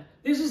homeland.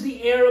 This is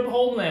the Arab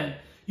homeland.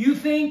 You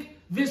think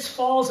this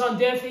falls on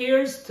deaf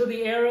ears to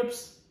the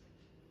Arabs?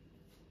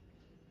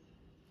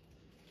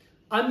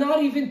 I'm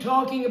not even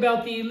talking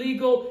about the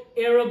illegal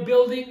Arab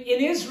building in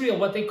Israel,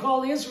 what they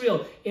call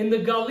Israel, in the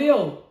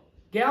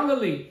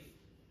Galilee,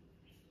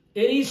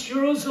 in East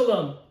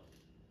Jerusalem,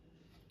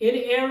 in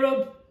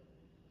Arab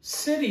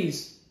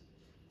cities.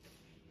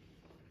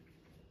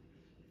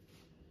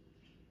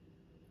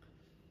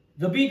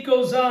 The beat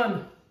goes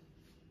on.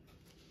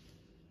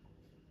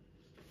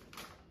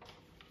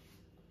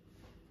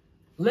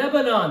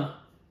 Lebanon,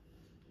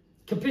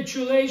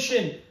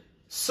 capitulation,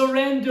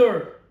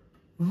 surrender,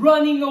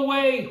 running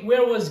away.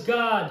 Where was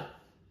God?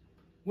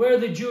 Where are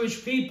the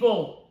Jewish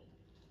people?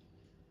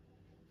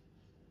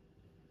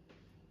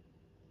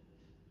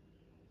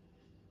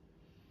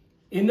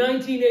 In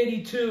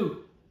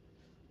 1982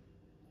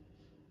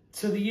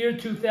 to the year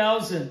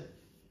 2000,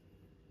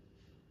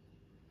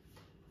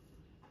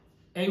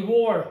 a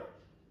war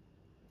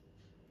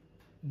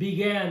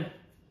began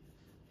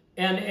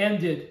and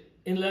ended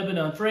in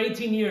Lebanon. For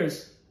 18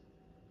 years,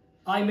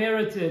 I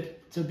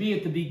merited to be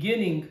at the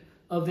beginning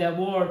of that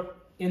war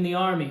in the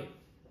army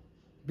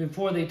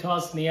before they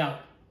tossed me out.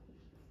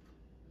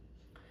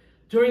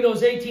 During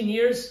those 18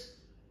 years,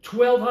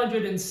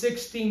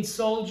 1,216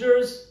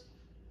 soldiers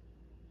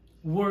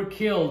were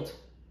killed.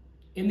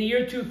 In the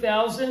year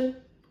 2000,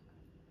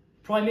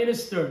 Prime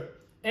Minister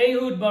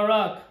Ehud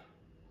Barak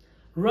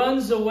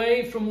runs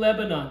away from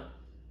Lebanon.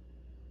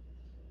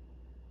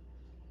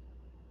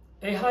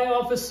 A high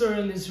officer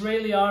in the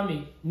Israeli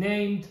army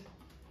named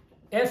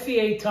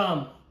Efi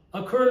Etam,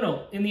 a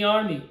colonel in the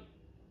army,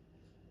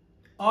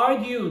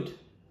 argued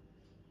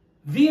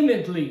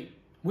vehemently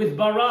with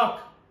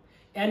Barak,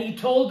 and he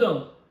told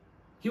him,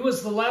 he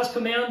was the last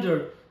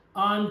commander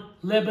on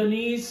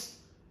Lebanese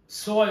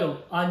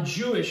soil, on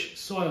Jewish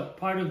soil,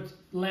 part of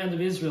the land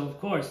of Israel, of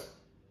course.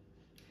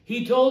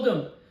 He told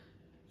him,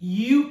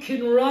 you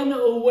can run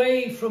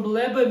away from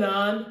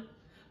Lebanon,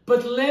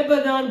 but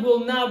Lebanon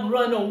will not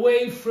run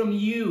away from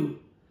you.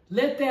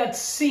 Let that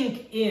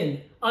sink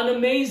in. An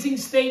amazing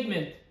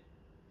statement.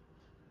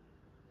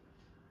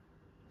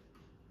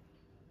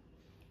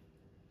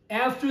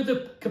 After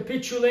the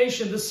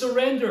capitulation, the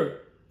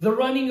surrender, the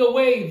running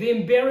away, the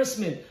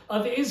embarrassment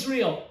of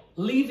Israel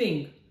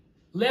leaving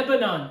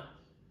Lebanon,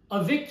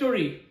 a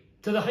victory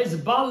to the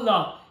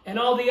Hezbollah and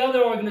all the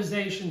other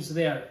organizations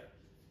there.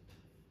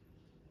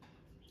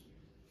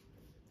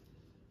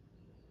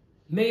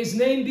 May his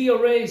name be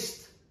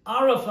erased.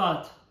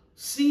 Arafat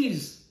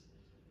sees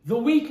the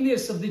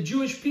weakness of the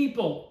Jewish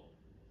people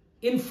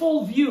in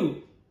full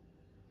view,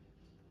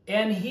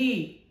 and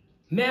he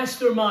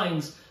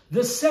masterminds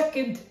the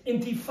second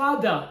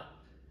intifada,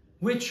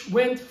 which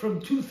went from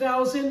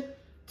 2000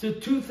 to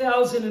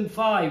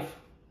 2005.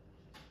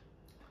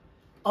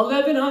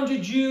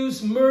 1,100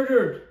 Jews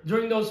murdered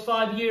during those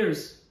 5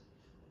 years.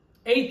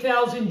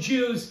 8,000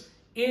 Jews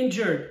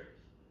injured.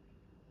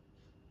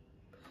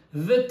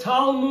 The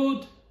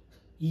Talmud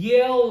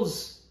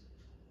yells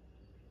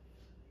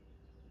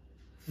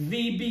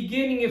the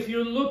beginning. If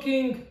you're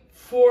looking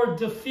for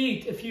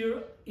defeat, if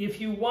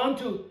you want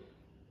to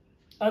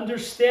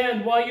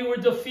understand why you were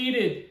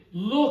defeated,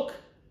 look.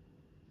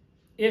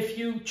 If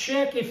you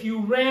check, if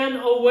you ran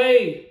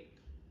away,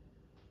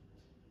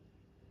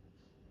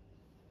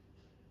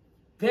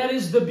 that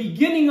is the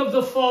beginning of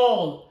the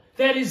fall.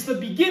 That is the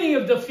beginning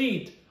of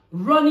defeat.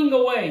 Running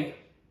away.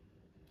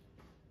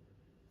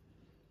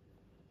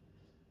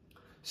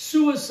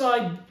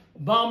 Suicide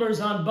bombers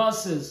on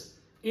buses,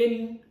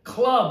 in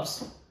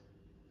clubs.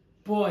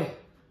 Boy,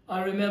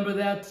 I remember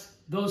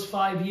those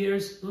 5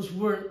 years. Those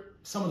were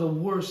some of the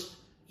worst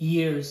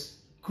years.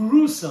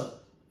 Gruesome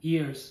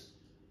years.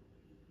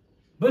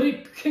 But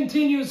it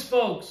continues,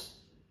 folks.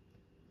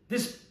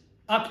 This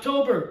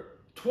October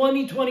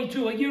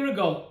 2022, a year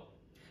ago,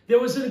 there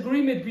was an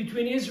agreement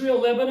between Israel,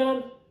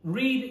 Lebanon,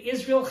 read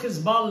Israel,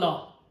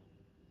 Hezbollah.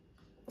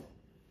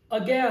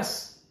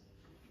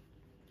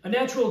 A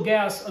natural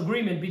gas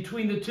agreement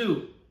between the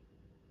two.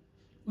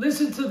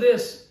 Listen to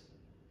this.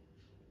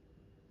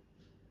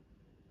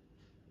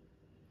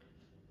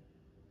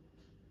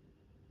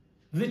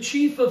 The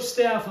chief of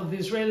staff of the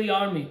Israeli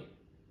army,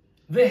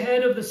 the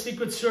head of the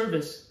Secret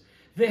Service,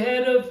 the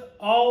head of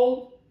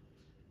all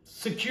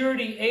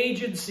security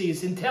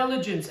agencies,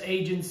 intelligence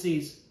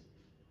agencies,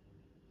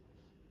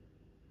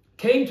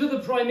 came to the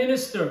prime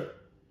minister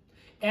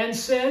and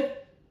said,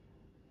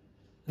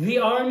 the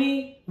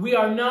army, we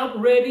are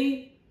not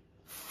ready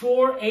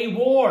for a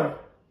war.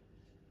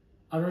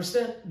 I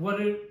understand.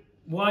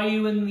 Why are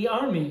you in the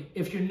army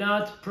if you're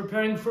not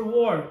preparing for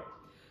war?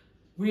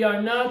 We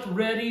are not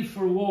ready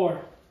for war.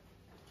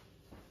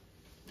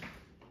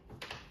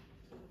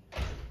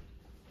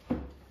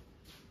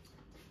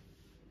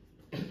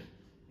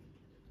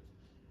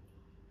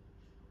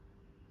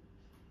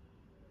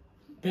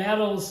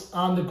 Battles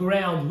on the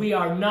ground. We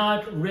are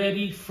not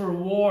ready for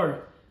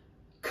war.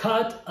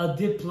 Cut a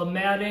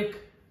diplomatic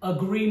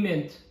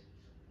agreement.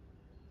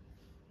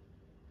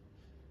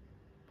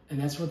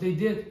 And that's what they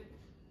did.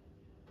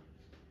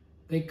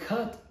 They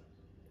cut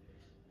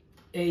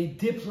a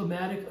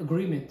diplomatic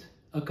agreement,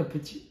 a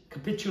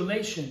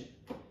capitulation,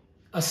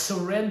 a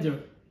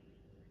surrender.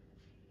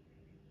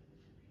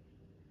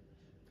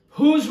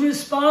 Who's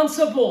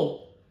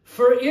responsible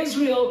for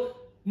Israel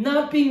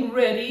not being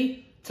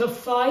ready to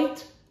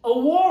fight a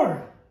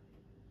war?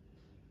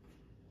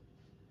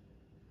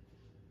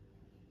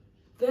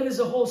 That is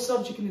a whole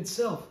subject in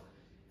itself.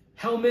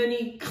 How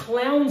many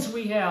clowns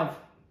we have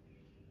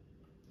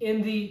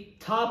in the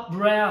top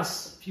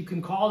brass, if you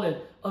can call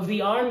it, of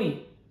the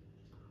army,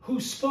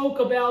 who spoke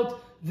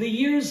about the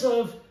years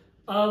of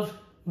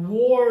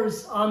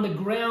wars on the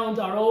ground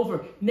are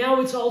over.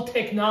 Now it's all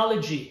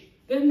technology.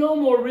 There are no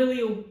more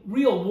really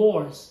real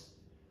wars.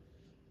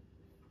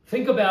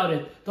 Think about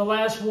it. The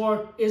last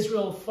war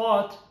Israel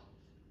fought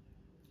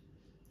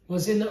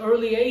was in the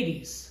early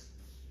 80s.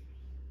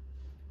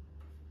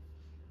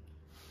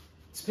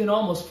 It's been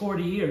almost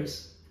 40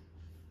 years.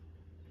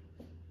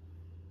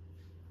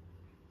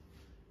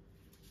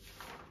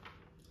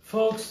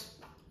 Folks,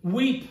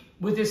 weep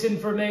with this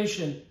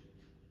information.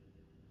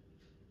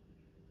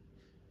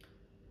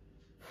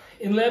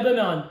 In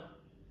Lebanon,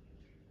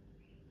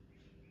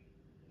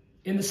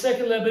 in the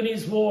Second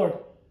Lebanese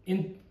War,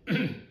 in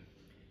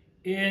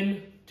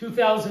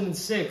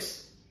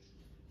 2006,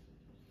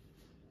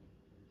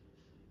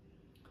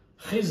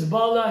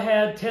 Hezbollah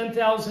had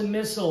 10,000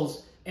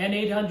 missiles and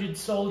 800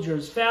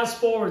 soldiers. Fast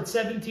forward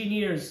 17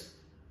 years,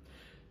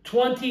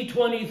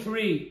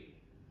 2023,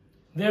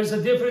 there's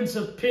a difference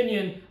of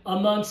opinion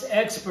amongst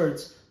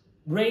experts,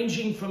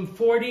 ranging from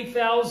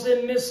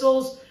 40,000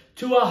 missiles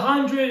to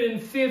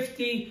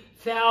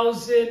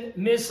 150,000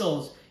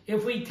 missiles.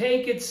 If we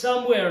take it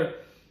somewhere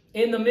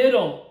in the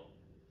middle,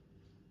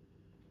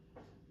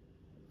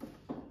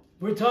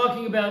 we're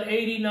talking about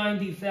 80,000,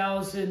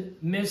 90,000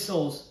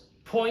 missiles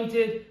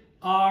pointed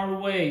our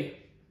way.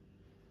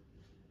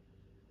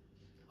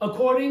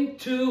 According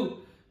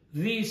to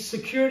the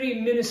Security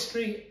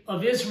Ministry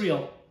of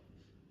Israel,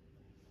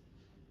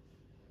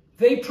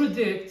 they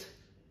predict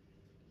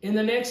in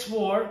the next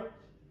war,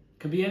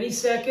 could be any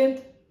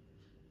second,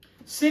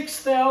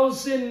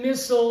 6,000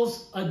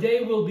 missiles a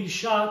day will be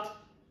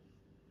shot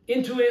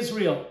into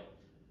Israel.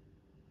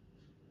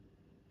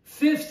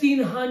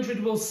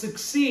 1,500 will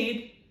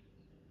succeed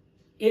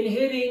in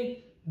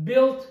hitting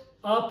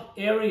built-up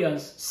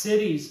areas,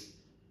 cities,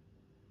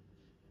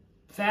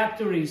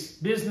 factories,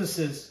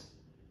 businesses.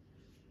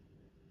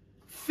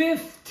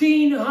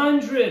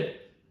 1,500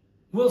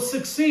 will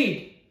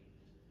succeed.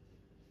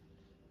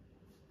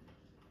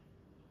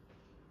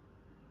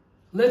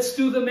 Let's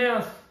do the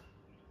math.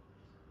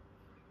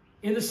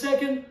 In the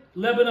Second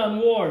Lebanon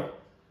War,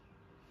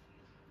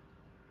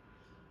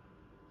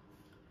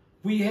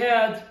 we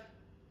had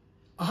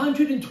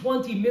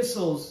 120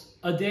 missiles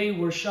a day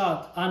were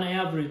shot on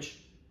average.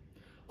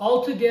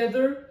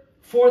 Altogether,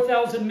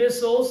 4,000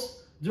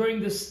 missiles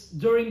during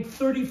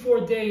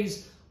 34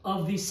 days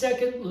of the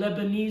Second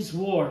Lebanese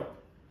War.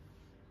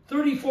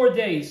 34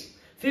 days,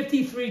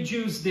 53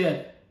 Jews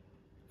dead.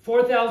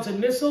 4,000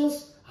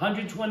 missiles,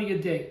 120 a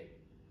day.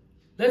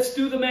 Let's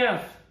do the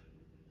math.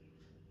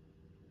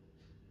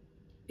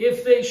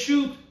 If they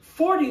shoot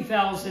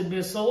 40,000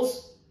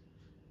 missiles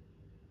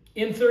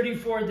in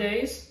 34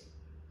 days,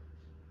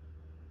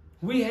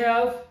 we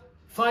have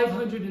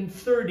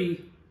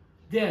 530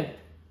 dead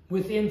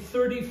within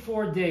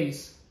 34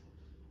 days.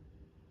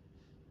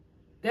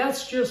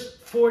 That's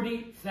just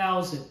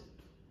 40,000.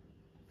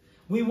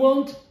 We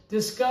won't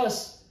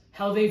discuss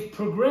how they've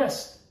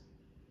progressed.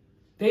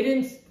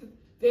 They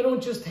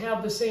don't just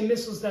have the same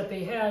missiles that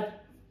they had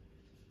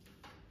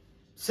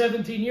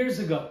 17 years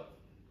ago.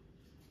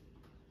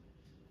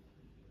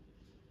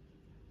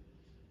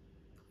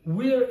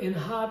 We're in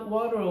hot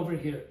water over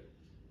here.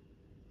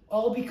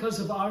 All because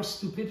of our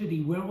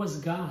stupidity. Where was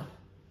God?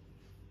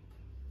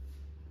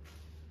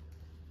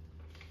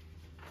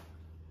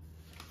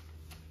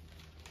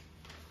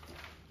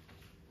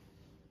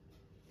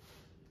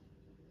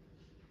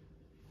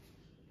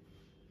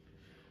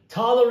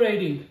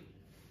 Tolerating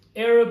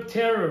Arab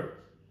terror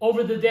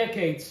over the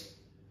decades.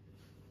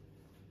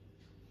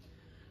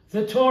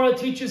 The Torah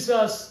teaches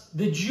us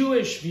the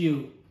Jewish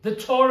view, the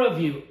Torah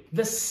view,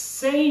 the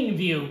sane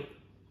view.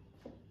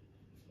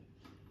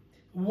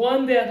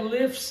 One that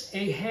lifts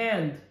a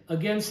hand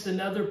against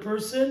another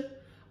person,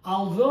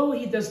 although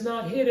he does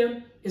not hit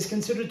him, is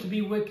considered to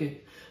be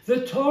wicked.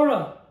 The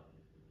Torah,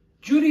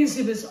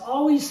 Judaism is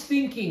always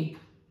thinking,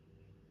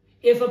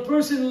 if a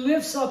person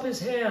lifts up his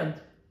hand,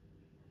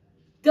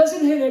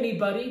 doesn't hit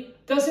anybody,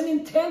 doesn't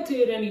intend to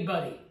hit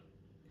anybody,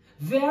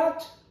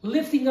 that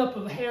lifting up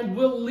of a hand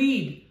will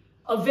lead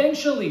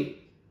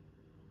eventually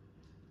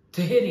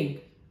to hitting,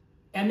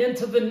 and then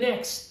to the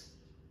next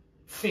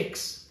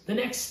fix, the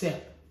next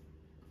step.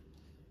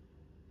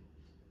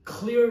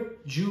 Clear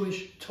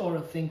Jewish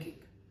Torah thinking.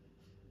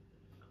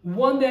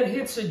 One that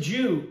hits a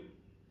Jew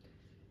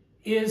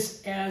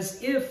is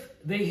as if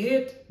they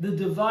hit the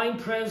divine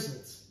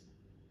presence.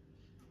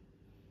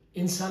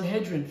 In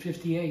Sanhedrin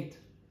 58.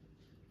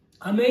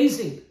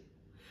 Amazing.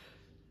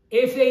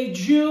 If a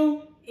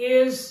Jew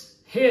is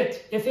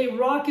hit, if a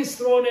rock is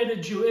thrown at a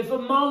Jew, if a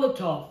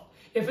Molotov,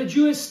 if a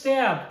Jew is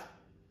stabbed,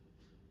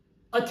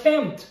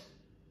 attempt.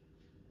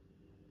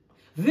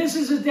 This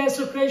is a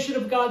desecration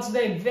of God's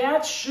name.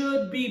 That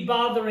should be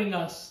bothering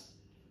us.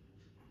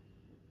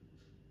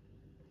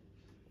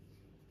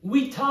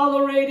 We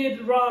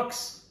tolerated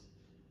rocks.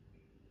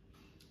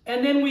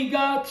 And then we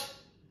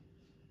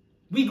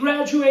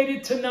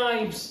graduated to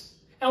knives.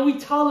 And we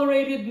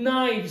tolerated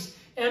knives.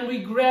 And we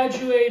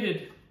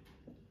graduated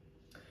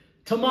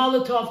to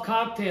Molotov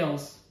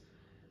cocktails.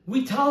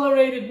 We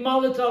tolerated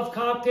Molotov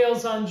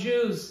cocktails on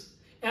Jews.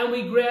 And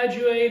we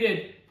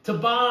graduated to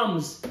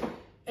bombs.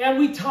 And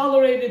we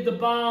tolerated the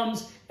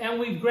bombs. And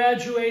we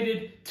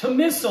graduated to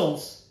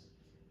missiles.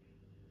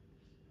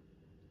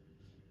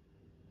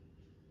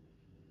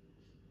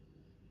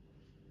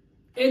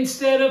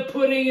 Instead of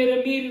putting it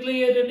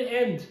immediately at an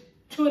end,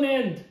 to an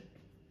end.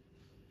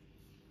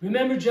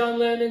 Remember John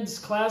Lennon's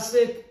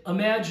classic,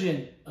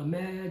 Imagine.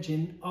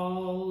 Imagine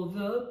all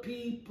the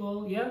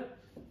people, yeah?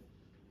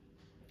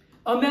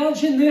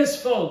 Imagine this,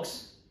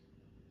 folks.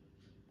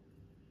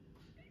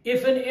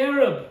 If an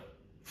Arab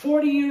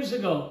 40 years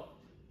ago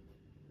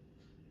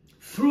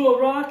threw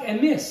a rock and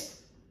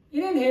missed, he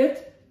didn't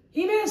hit,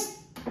 he missed.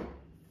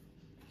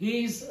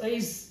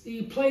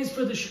 He plays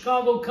for the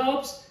Chicago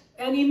Cubs,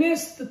 and he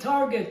missed the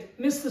target,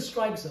 missed the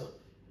strike zone.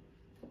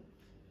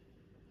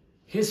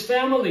 His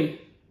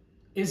family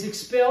is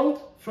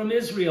expelled from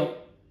Israel.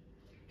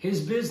 His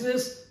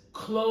business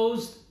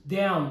closed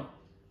down.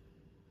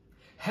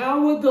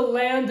 How would the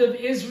land of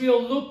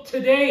Israel look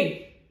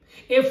today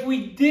if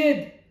we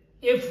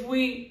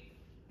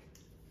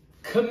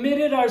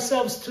committed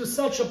ourselves to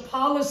such a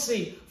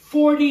policy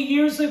 40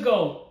 years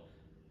ago?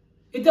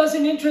 It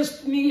doesn't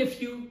interest me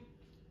if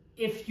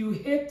you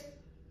hit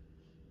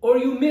or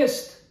you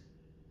missed.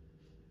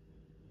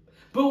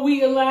 But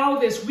we allow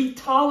this, we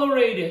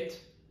tolerate it.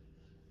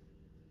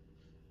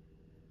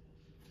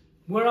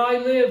 Where I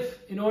live,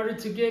 in order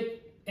to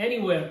get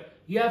anywhere,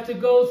 you have to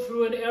go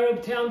through an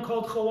Arab town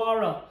called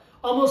Khawara.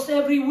 Almost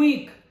every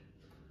week,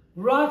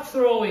 rock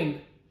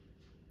throwing,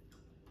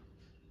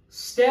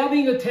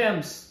 stabbing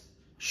attempts,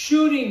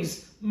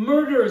 shootings,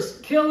 murders,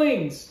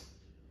 killings.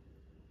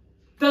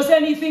 Does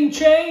anything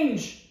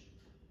change?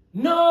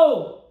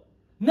 No,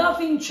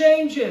 nothing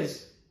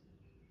changes.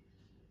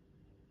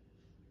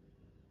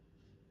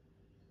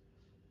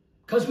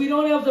 Because we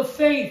don't have the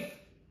faith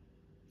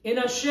in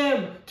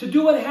Hashem to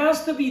do what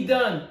has to be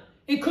done.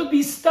 It could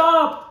be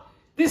stopped.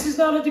 This is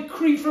not a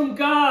decree from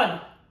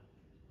God.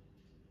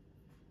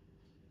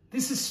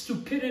 This is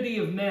stupidity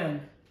of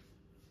man.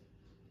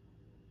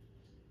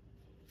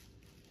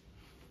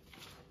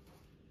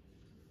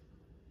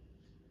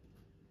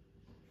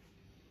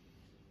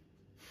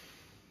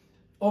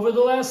 Over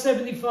the last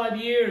 75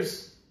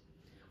 years,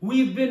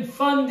 we've been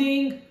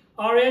funding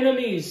our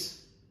enemies.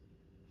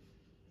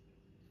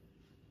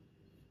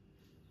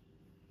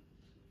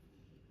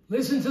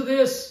 Listen to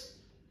this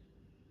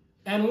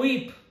and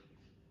weep.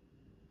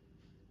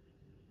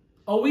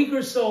 A week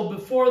or so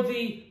before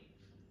the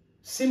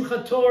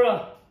Simchat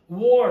Torah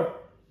war,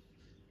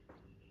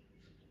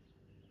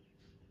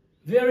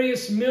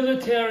 various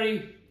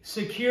military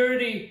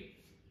security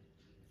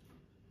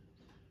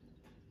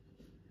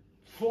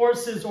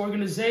forces,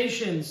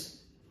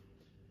 organizations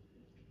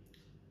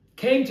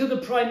came to the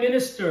Prime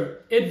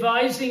Minister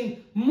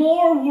advising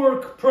more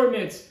work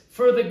permits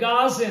for the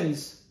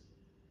Gazans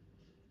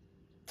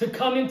to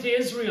come into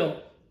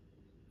Israel.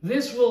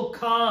 This will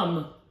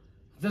calm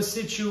the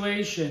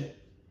situation.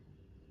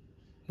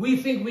 We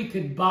think we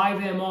could buy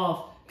them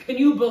off. Can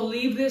you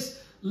believe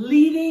this?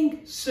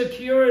 Leading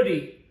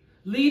security,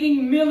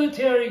 leading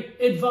military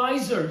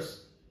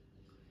advisors.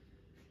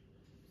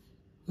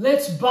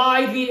 Let's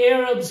buy the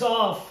Arabs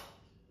off.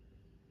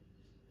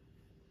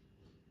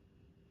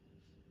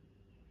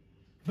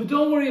 But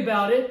don't worry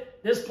about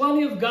it. There's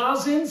plenty of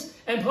Gazans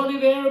and plenty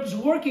of Arabs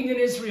working in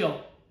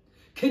Israel.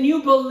 Can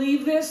you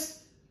believe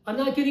this? I'm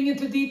not getting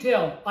into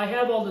detail. I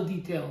have all the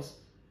details.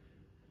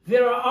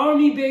 There are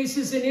army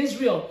bases in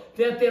Israel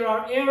that there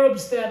are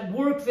Arabs that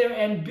work there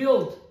and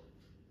build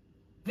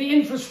the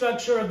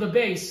infrastructure of the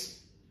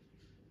base.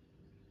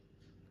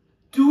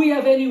 Do we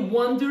have any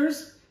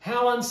wonders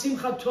how on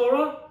Simchat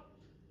Torah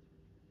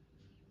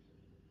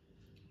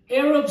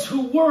Arabs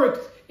who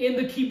worked in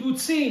the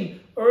kibbutzim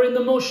or in the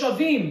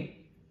moshavim,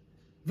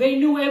 they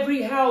knew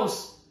every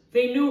house.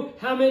 They knew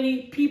how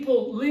many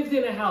people lived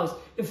in a house.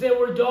 If there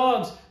were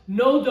dogs,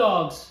 no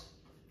dogs.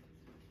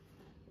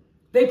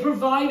 They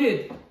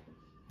provided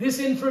this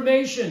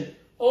information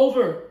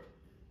over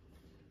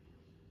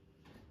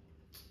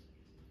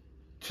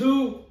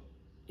to,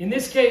 in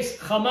this case,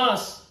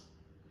 Hamas,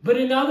 but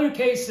in other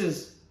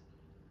cases,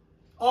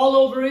 all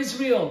over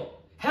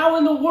Israel. How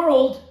in the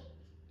world,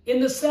 in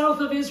the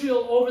south of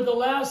Israel, over the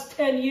last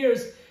 10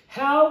 years,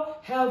 how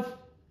has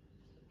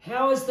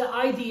the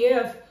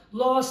IDF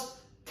lost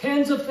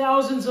tens of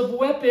thousands of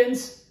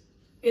weapons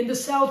in the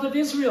south of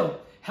Israel?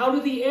 How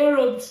do the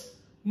Arabs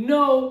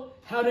know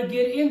how to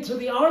get into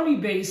the army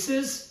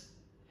bases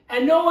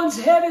and no one's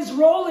head is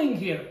rolling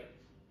here?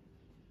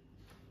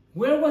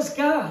 Where was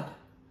God?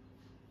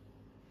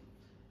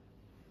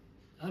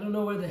 I don't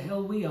know where the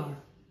hell we are.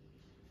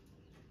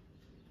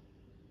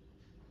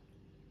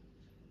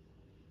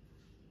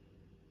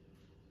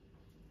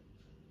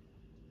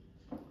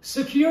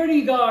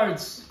 Security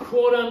guards,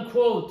 quote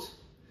unquote,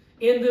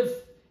 in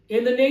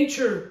the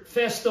nature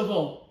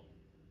festival.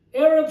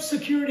 Arab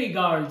security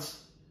guards.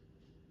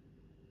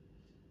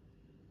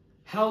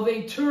 How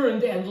they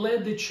turned and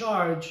led the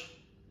charge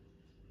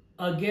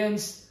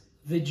against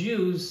the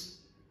Jews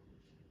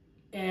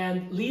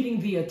and leading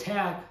the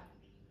attack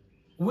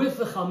with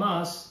the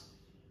Hamas.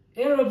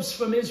 Arabs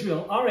from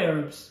Israel are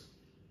Arabs.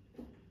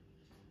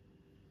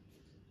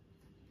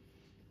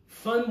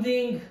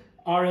 Funding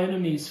our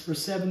enemies for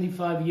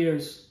 75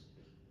 years.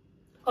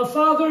 A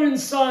father and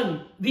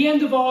son, the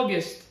end of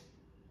August,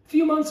 a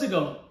few months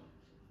ago,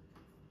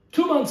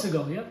 2 months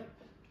ago, yeah?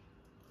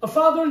 A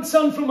father and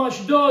son from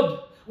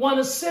Ashdod want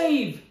to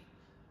save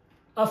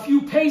a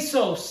few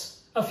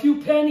pesos, a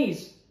few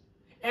pennies,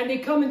 and they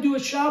come and do a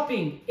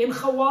shopping in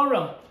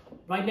Hawara,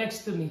 right next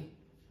to me.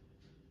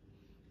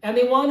 And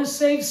they want to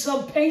save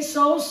some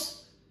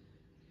pesos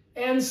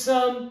and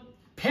some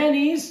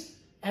pennies,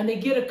 and they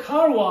get a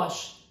car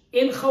wash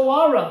in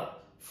Hawara,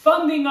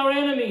 funding our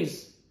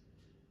enemies.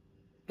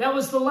 That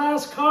was the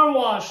last car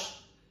wash.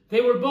 They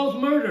were both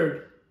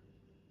murdered.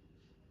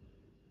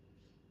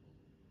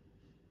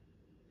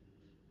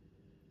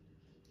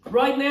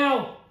 Right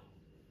now,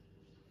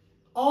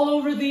 all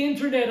over the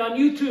internet, on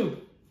YouTube,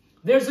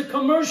 there's a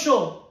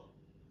commercial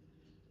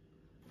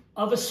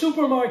of a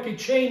supermarket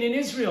chain in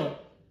Israel,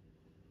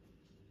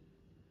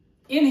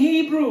 in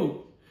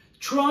Hebrew,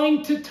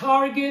 trying to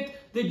target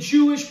the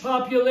Jewish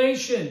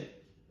population.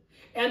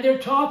 And they're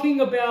talking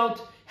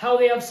about how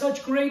they have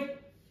such great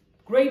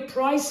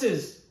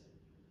prices.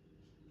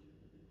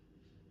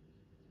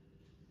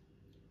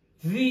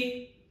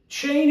 The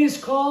chain is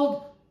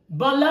called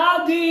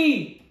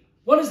Baladi.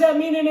 What does that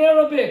mean in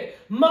Arabic?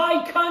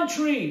 My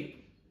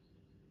country.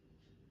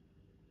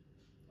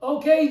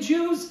 Okay,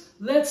 Jews,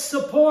 let's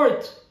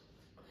support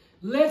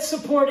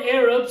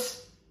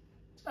Arabs,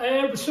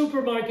 Arab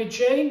supermarket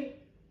chain,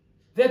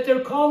 that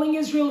they're calling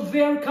Israel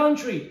their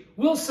country.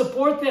 We'll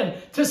support them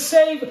to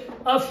save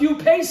a few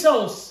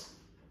pesos.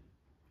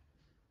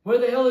 Where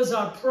the hell is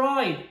our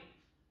pride?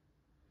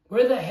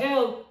 Where the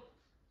hell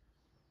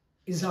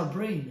is our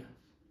brain?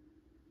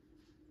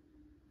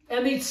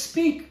 And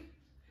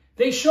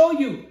they show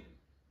you,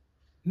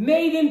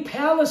 made in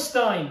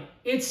Palestine,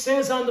 it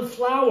says on the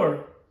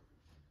flour.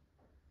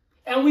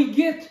 And we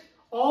get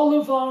all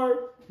of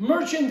our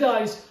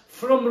merchandise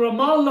from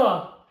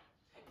Ramallah.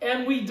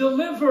 And we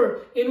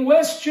deliver in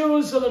West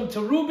Jerusalem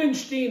to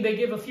Rubinstein. They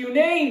give a few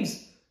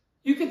names.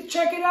 You can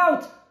check it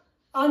out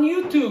on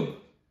YouTube.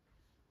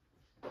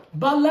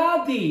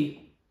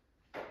 Baladi.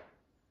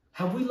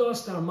 Have we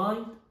lost our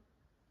mind?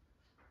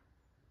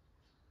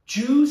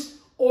 Jews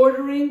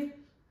ordering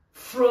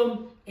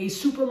from a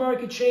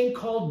supermarket chain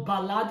called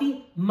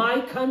Baladi,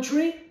 my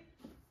country?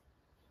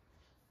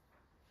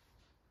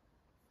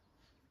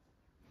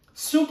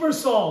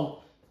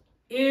 Supersol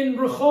in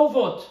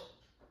Rehovot.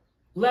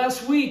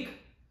 Last week,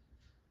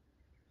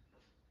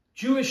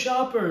 Jewish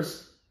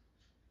shoppers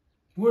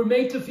were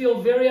made to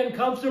feel very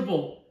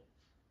uncomfortable.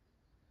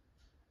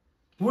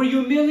 Were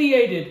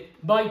humiliated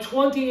by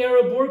 20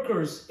 Arab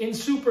workers in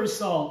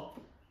Supersol.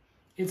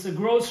 It's a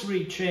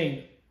grocery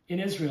chain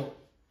in Israel.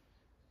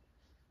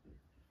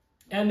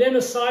 And then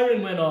a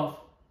siren went off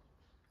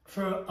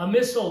for a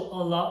missile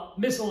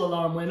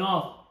alarm went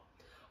off.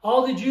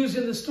 All the Jews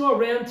in the store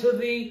ran to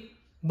the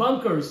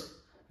bunkers.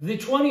 The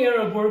 20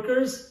 Arab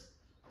workers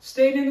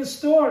stayed in the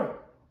store,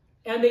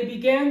 and they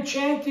began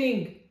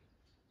chanting,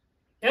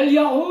 El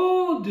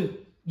Yahud,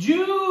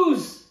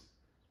 Jews,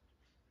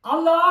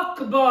 Allah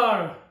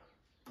Akbar,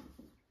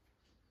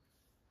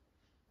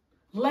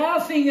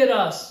 laughing at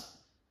us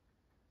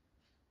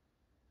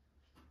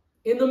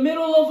in the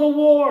middle of a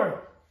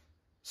war,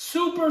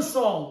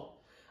 Supersol,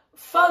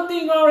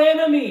 funding our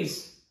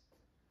enemies.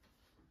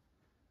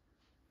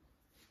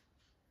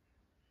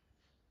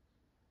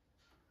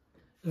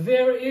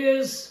 There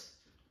is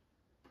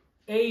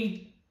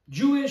a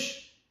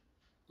Jewish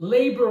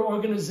labor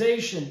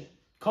organization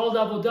called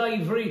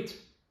Avodah Ivrit.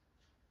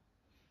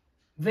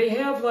 They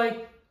have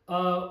like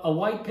a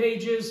white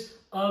pages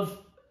of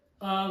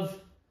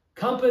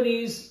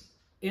companies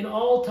in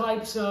all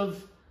types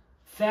of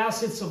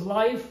facets of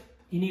life.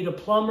 You need a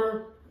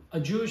plumber, a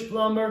Jewish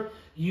plumber.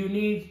 You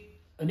need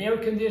an air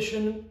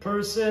conditioned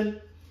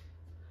person.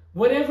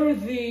 Whatever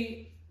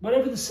the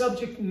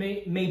subject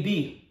may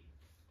be,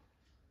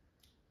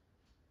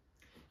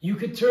 you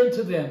could turn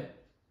to them.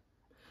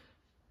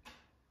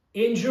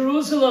 In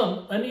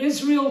Jerusalem, an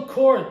Israel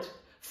court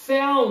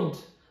found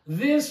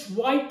this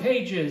white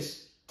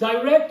pages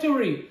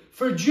directory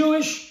for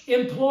Jewish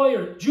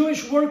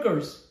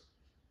workers.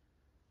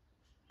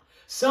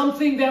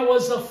 Something that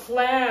was a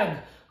flag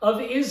of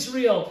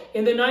Israel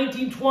in the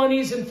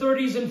 1920s and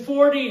 30s and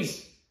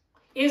 40s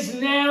is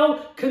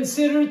now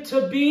considered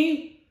to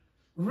be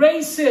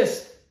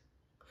racist.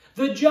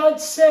 The judge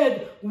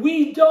said, in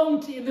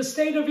the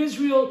state of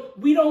Israel,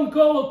 we don't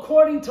go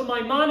according to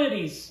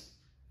Maimonides.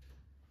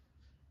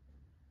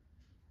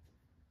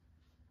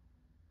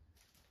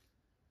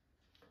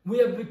 We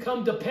have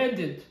become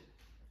dependent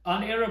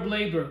on Arab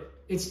labor.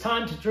 It's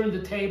time to turn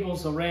the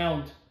tables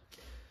around.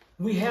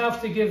 We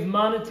have to give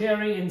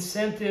monetary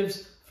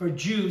incentives for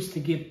Jews to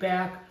get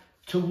back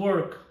to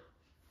work.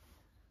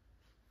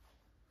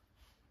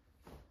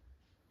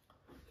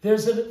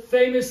 There's a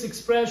famous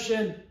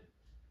expression,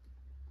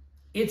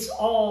 it's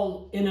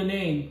all in a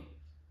name.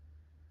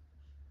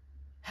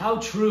 How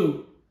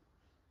true.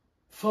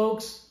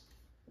 Folks,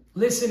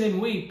 listen and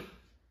weep.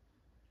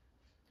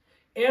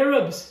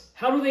 Arabs,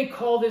 how do they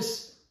call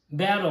this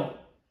battle?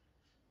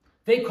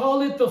 They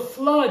call it the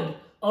flood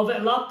of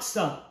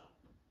Al-Aqsa,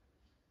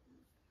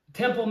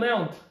 Temple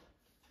Mount.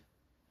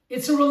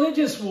 It's a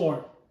religious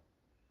war.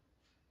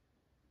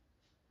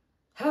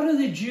 How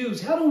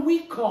do we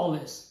call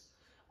this?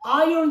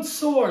 Iron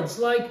swords,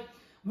 like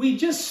we've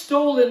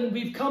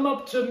come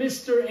up to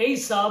Mr.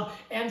 Asab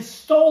and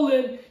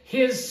stolen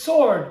his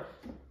sword.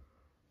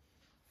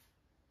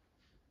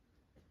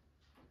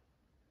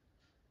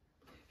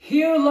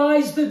 Here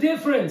lies the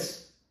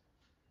difference.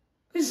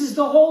 This is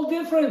the whole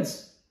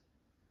difference.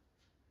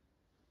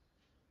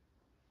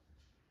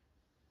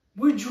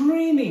 We're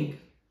dreaming.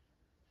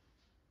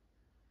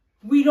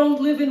 We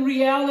don't live in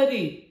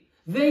reality.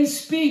 They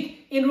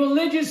speak in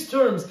religious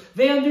terms.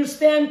 They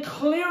understand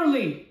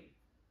clearly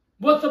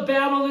what the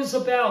battle is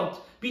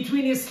about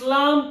between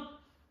Islam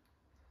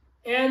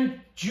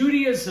and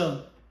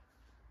Judaism.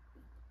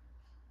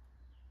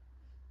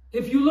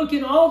 If you look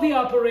in all the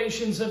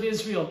operations of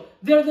Israel,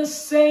 they're the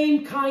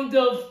same kind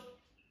of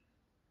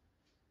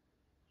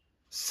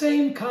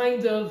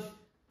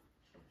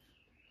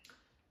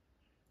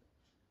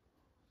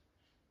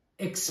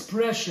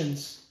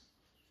expressions,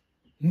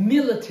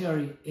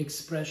 military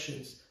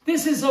expressions.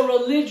 This is a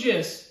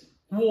religious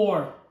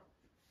war.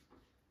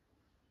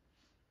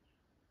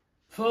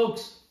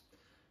 Folks,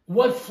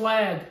 what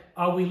flag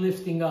are we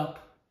lifting up?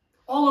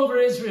 All over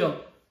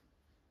Israel.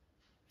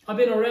 I've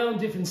been around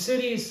different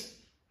cities,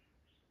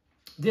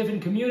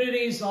 different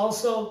communities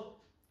also.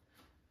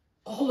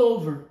 All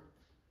over.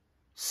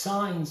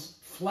 Signs,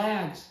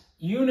 flags,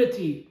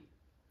 unity.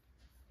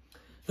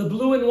 The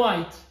blue and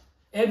white.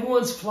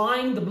 Everyone's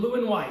flying the blue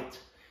and white.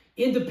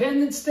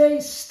 Independence Day,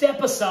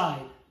 step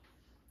aside.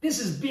 This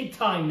is big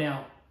time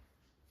now.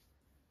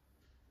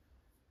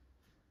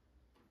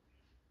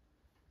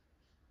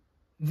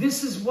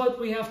 This is what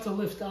we have to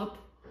lift up.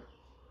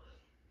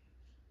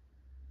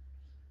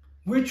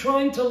 We're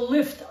trying to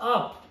lift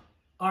up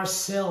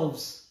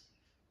ourselves.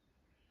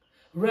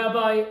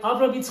 Rabbi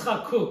Avraham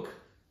Yitzchak Kook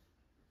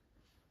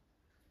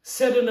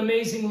said an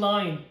amazing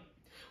line.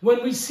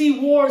 When we see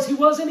wars, he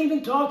wasn't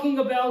even talking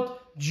about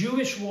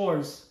Jewish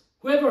wars.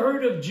 Whoever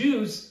heard of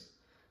Jews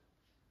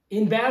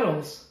in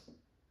battles?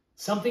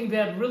 Something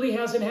that really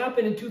hasn't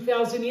happened in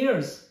 2,000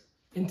 years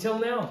until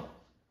now.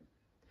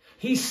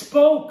 He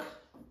spoke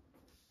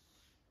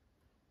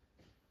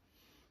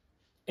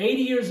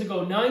 80 years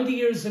ago, 90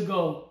 years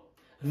ago,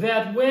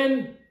 that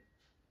when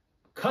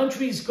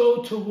countries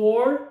go to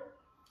war,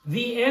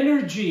 the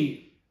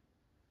energy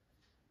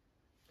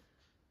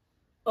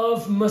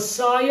of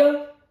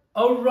Messiah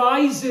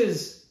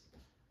arises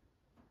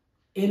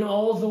in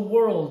all the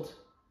world.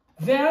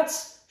 That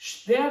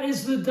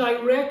is the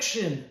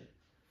direction.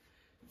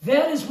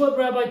 That is what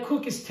Rabbi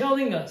Kook is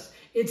telling us.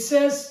 It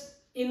says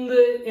in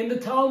the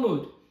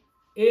Talmud,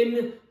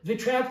 in the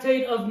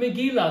tractate of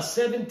Megillah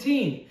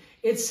 17,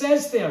 it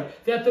says there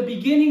that the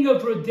beginning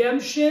of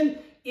redemption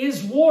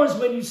is wars.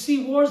 When you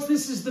see wars,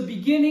 this is the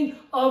beginning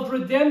of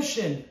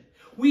redemption.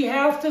 We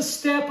have to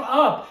step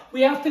up.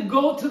 We have to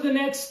go to the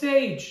next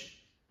stage.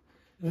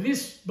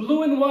 This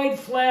blue and white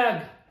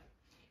flag,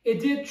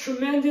 it did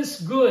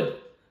tremendous good.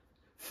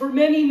 For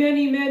many,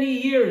 many, many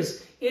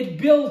years, it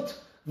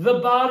built the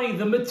body,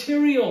 the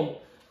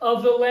material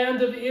of the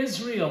land of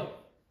Israel.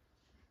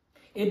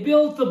 It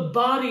built the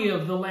body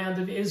of the land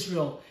of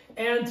Israel.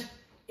 And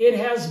it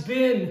has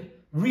been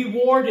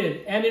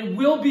rewarded, and it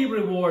will be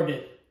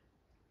rewarded.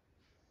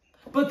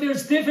 But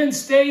there's different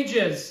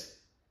stages.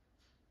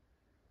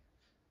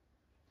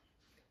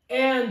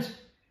 And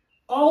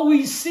all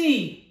we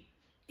see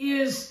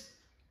is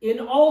in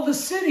all the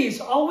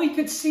cities, all we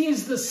could see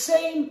is the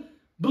same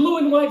blue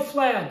and white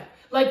flag.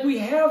 Like we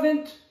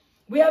haven't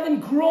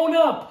grown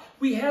up.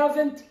 We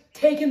haven't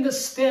taken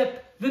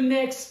the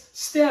next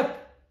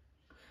step.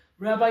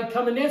 Rabbi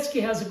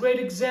Kamenetsky has a great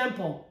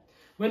example.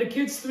 When a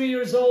kid's 3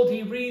 years old,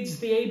 he reads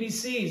the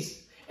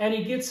ABCs and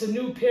he gets a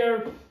new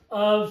pair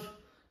of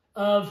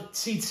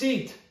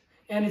tzitzit,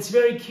 and it's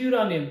very cute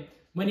on him.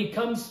 When he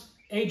comes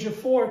age of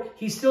 4,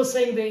 he's still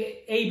saying the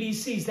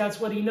ABCs. That's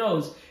what he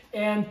knows.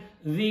 And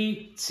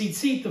the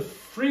tzitzit, the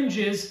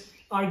fringes,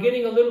 are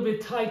getting a little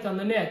bit tight on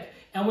the neck.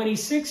 And when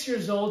he's 6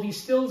 years old,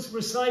 he's still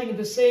reciting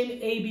the same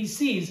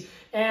ABCs.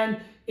 And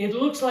it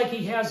looks like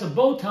he has a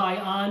bow tie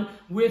on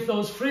with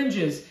those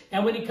fringes.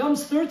 And when he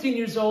comes 13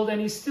 years old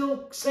and he's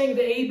still saying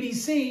the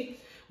ABC,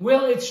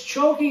 well, it's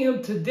choking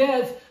him to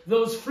death,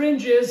 those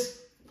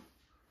fringes,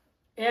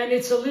 and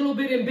it's a little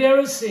bit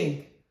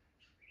embarrassing.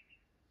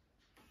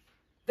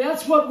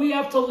 That's what we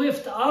have to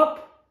lift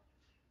up.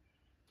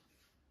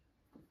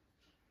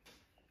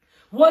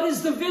 What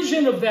is the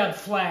vision of that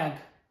flag?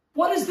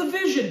 What is the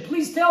vision?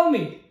 Please tell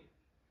me.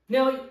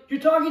 Now, you're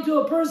talking to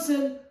a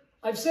person,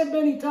 I've said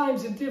many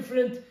times in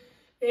different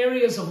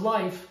areas of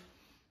life,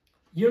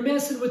 you're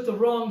messing with the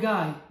wrong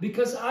guy,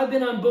 because I've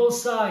been on both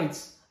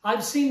sides.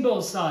 I've seen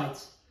both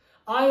sides.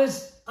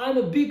 I'm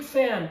a big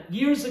fan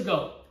years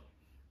ago.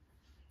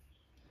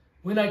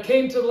 When I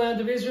came to the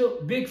land of Israel,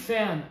 big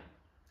fan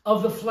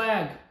of the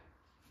flag.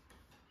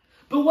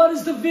 But what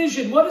is the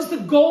vision? What is the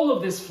goal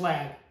of this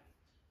flag?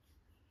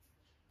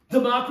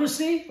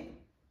 Democracy?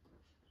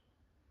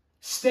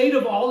 State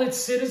of all its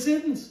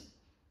citizens?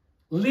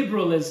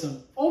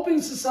 Liberalism?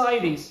 Open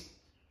societies?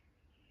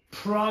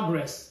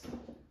 Progress?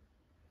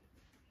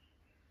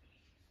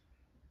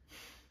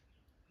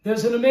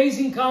 There's an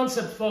amazing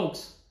concept,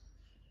 folks.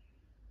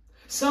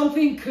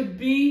 Something could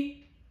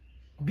be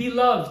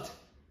beloved,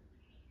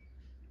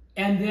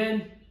 and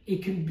then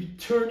it can be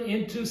turned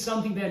into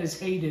something that is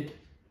hated.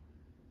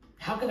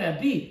 How could that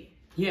be?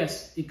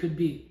 Yes, it could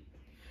be.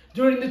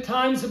 During the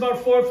times of our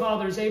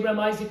forefathers, Abraham,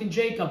 Isaac, and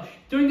Jacob,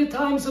 during the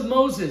times of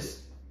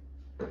Moses,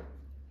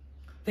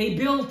 they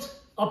built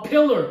a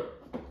pillar,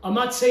 a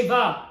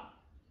matzeva,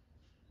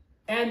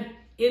 and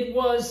it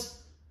was,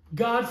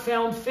 God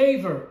found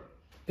favor.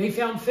 They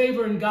found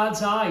favor in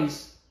God's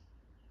eyes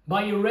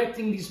by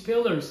erecting these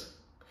pillars.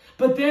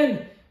 But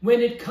then,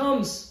 when it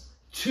comes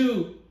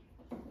to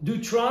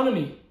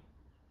Deuteronomy,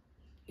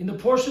 in the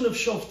portion of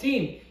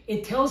Shoftim,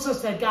 it tells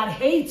us that God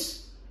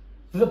hates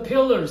the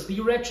pillars, the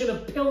erection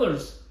of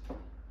pillars.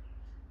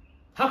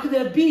 How could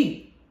that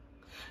be?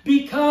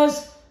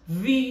 Because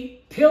the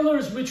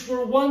pillars which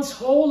were once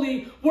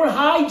holy were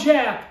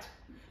hijacked.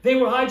 They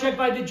were hijacked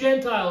by the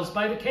Gentiles,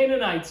 by the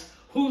Canaanites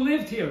who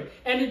lived here.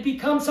 And it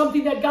becomes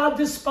something that God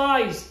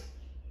despised.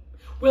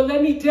 Well,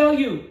 let me tell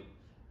you,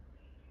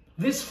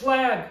 this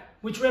flag,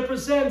 which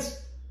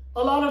represents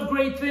a lot of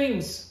great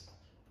things,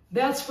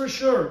 that's for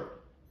sure.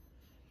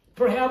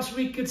 Perhaps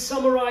we could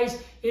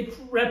summarize, it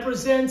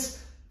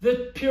represents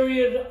the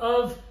period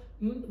of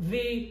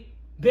the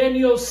Ben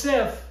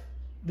Yosef,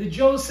 the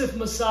Joseph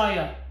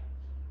Messiah.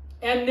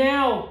 And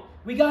now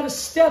we got to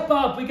step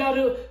up.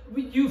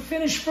 You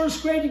finish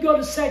first grade, you go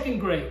to second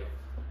grade.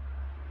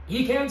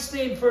 You can't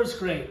stay in first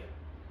grade.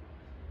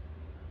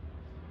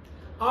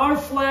 Our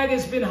flag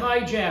has been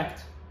hijacked.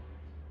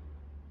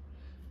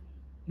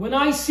 When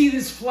I see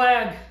this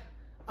flag,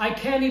 I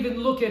can't even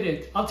look at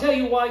it. I'll tell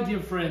you why, dear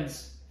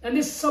friends. And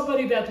this is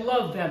somebody that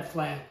loved that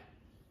flag.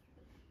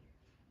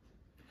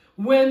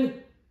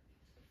 When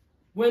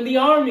the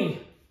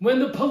army, when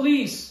the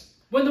police,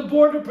 when the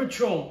border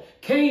patrol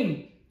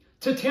came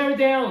to tear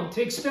down,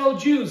 to expel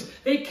Jews,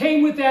 they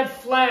came with that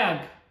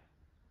flag.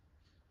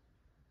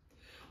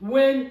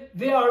 When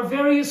there are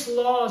various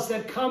laws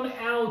that come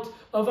out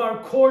of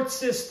our court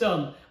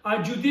system,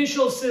 our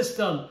judicial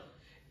system,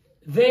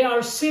 they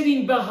are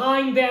sitting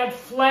behind that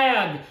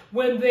flag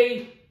when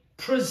they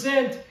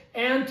present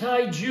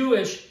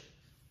anti-Jewish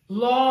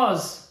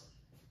laws.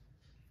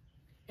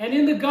 And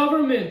in the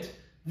government,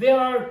 there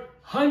are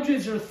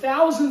hundreds or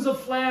thousands of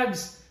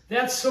flags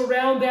that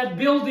surround that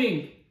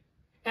building.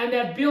 And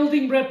that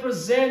building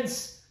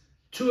represents,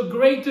 to a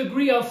great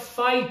degree, a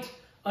fight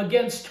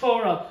against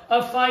Torah,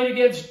 a fight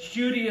against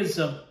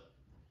Judaism.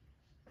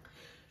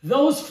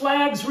 Those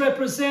flags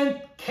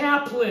represent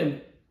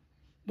Kaplan.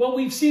 What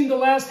we've seen the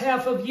last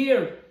half of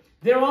year,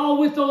 they're all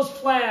with those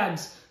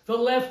flags, the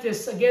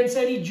leftists, against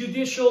any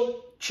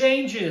judicial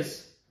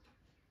changes.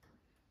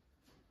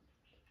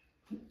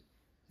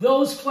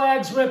 Those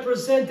flags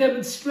represent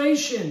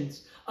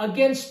demonstrations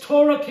against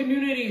Torah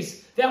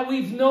communities that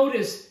we've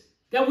noticed,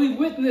 that we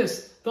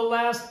witnessed the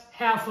last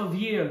half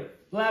year.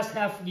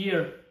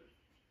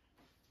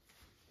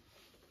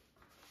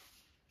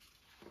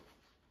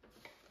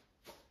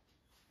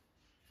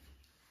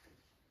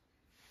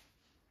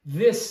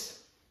 This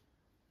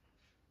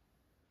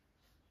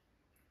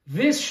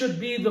should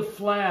be the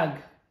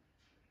flag.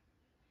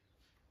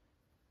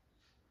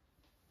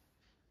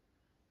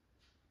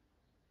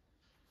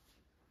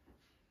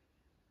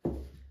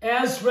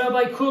 As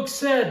Rabbi Cook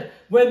said,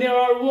 When there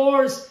are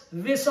wars,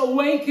 this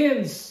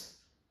awakens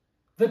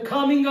the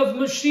coming of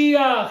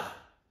Mashiach.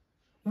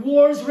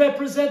 Wars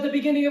represent the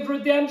beginning of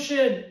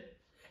redemption.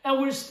 And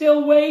we're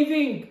still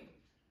waving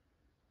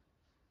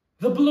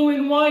the blue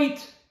and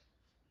white.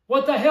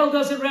 What the hell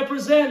does it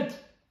represent?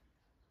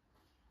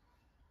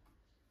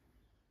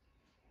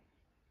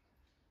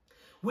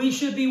 We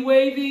should be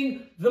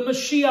waving the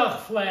Mashiach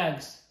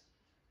flags.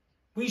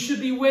 We should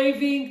be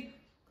waving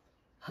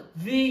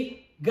the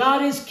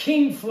God is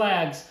King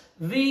flags.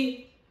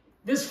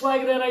 This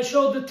flag that I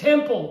showed, the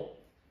temple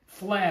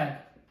flag.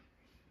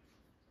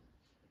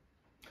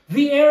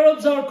 The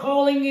Arabs are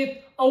calling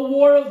it a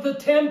war of the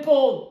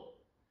temple.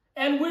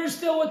 And we're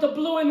still with the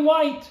blue and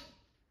white.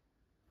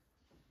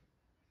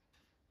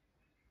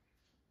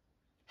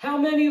 How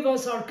many of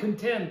us are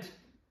content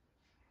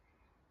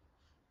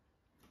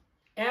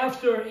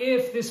after,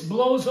 if this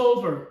blows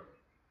over,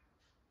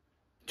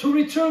 to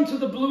return to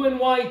the blue and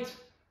white?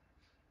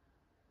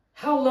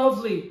 How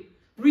lovely.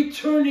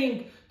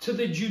 Returning to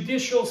the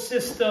judicial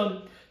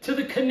system, to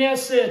the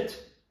Knesset,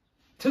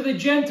 to the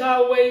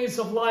Gentile ways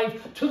of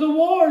life, to the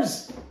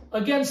wars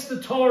against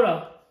the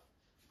Torah.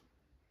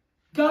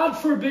 God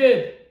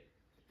forbid.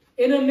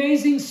 An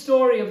amazing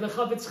story of the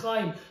Chavetz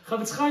Chaim.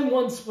 Chavetz Chaim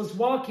once was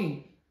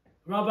walking.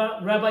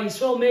 Rabbi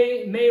Yisrael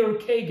Meir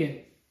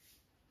Kagan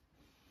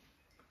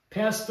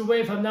passed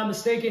away, if I'm not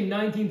mistaken, in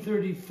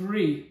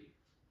 1933.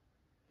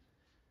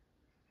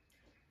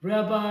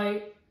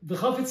 The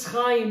Chavetz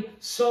Chaim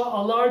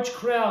saw a large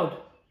crowd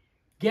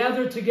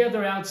gathered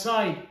together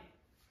outside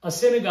a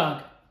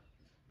synagogue.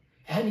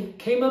 And he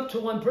came up to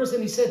one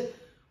person, he said,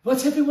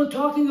 "What's everyone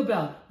talking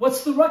about?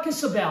 What's the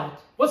ruckus about?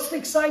 What's the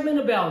excitement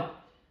about?"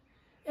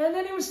 And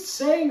then he was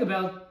saying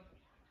about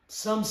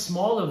some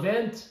small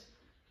event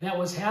that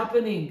was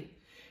happening.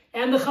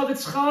 And the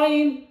Chavetz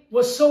Chaim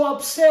was so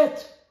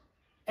upset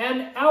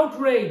and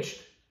outraged.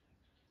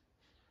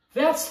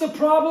 That's the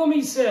problem,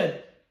 he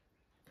said.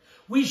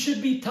 We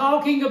should be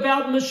talking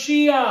about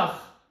Mashiach.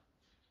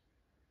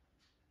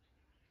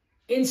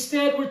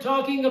 Instead, we're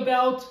talking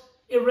about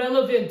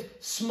irrelevant,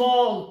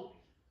 small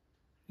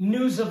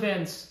news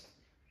events.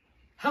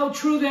 How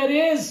true that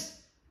is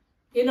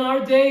in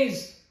our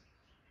days.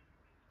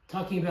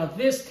 Talking about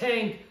this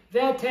tank,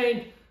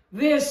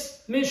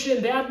 this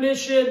mission, that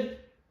mission.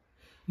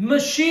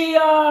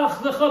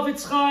 Mashiach, the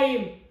Chavetz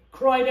Chaim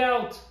cried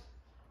out.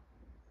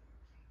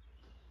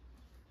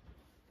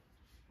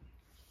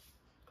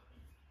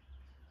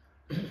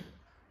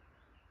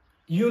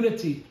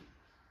 Unity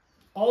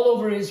all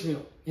over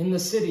Israel, in the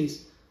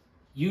cities.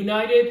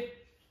 United,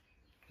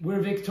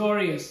 we're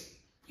victorious.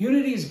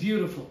 Unity is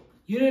beautiful.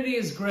 Unity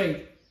is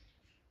great.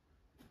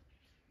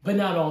 But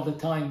not all the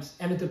times.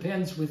 And it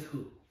depends with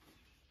who.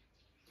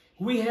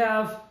 We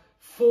have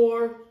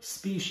 4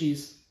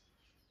 species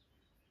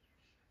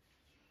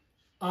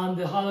on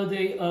the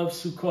holiday of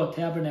Sukkot,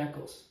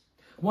 Tabernacles.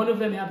 One of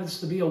them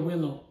happens to be a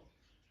willow.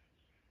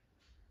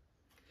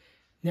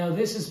 Now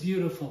this is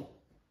beautiful.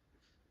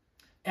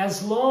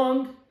 As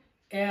long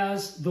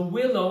as the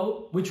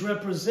willow, which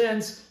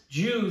represents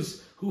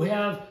Jews who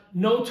have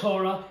no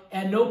Torah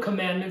and no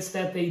commandments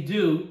that they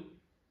do,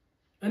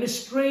 an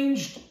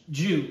estranged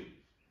Jew,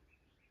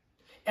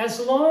 as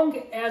long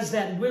as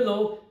that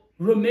willow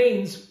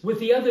remains with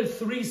the other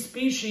 3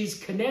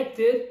 species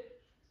connected,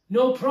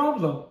 no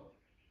problem.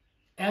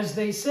 As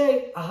they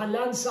say,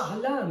 ahlan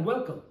sahlan,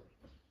 welcome.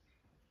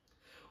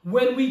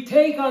 When we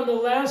take on the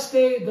last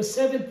day, the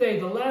 7th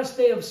day, the last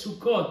day of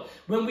Sukkot,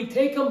 when we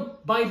take them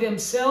by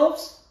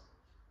themselves,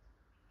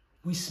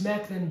 we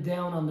smack them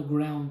down on the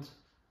ground.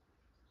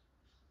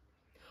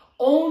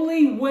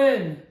 Only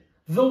when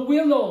the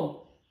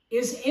willow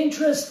is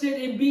interested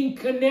in being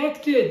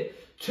connected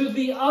to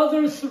the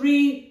other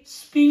 3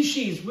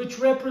 species, which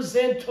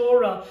represent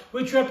Torah,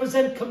 which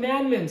represent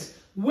commandments,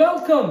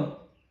 welcome.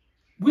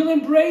 We'll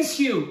embrace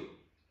you.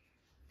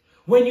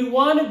 When you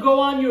want to go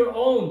on your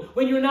own,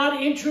 when you're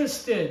not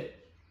interested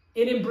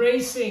in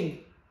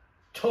embracing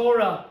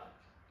Torah,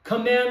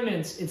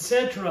 commandments,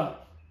 etc.,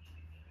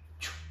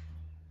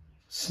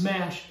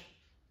 smashed.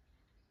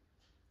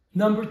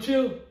 Number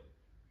 2,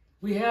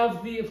 we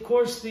have of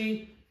course,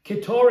 the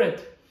ketoret,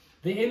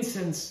 the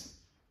incense,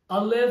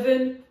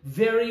 11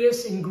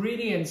 various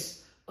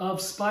ingredients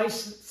of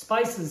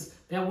spices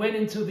that went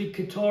into the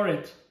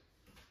ketoret.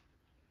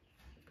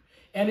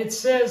 And it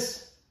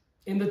says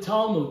in the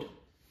Talmud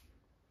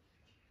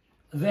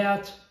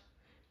that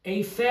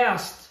a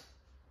fast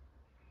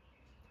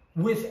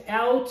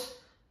without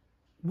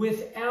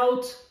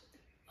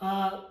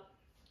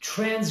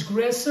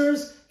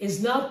transgressors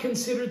is not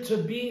considered to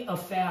be a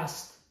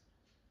fast.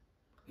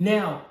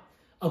 Now,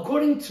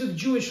 according to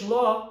Jewish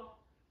law,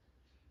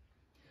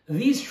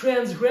 these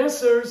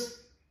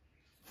transgressors,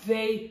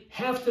 they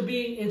have to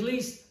be at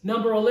least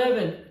number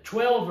 11,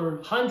 12, or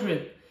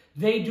 100.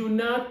 They do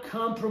not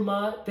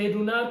compromise. They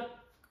do not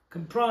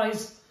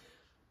comprise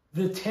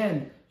the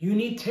 10. You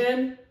need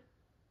 10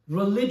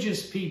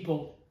 religious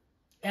people.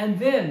 And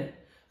then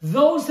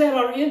those that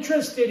are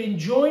interested in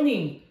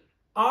joining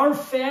our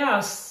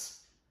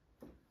fasts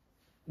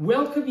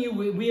welcome you.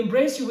 We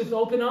embrace you with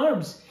open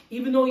arms.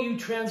 Even though you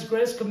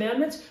transgress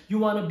commandments, you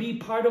want to be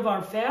part of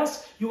our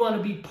fast, you want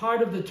to be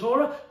part of the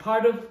Torah,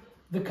 part of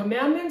the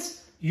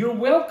commandments, you're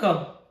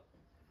welcome.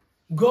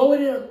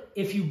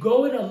 If you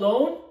go it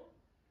alone,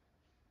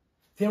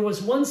 there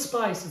was one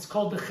spice, it's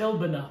called the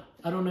chelbana.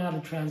 I don't know how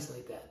to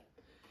translate that.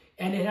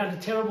 And it had a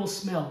terrible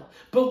smell.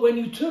 But when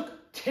you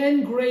took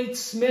 10 great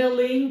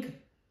smelling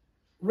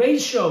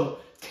ratio,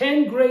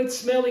 10 great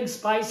smelling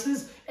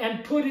spices,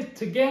 and put it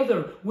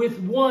together with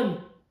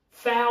one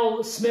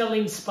foul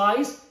smelling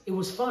spice, it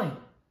was fine.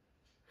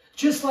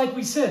 Just like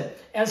we said,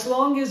 as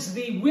long as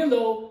the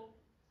willow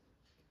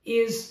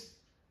is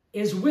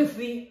with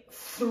the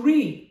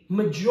 3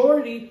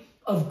 majority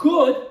of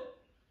good,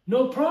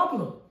 no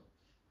problem.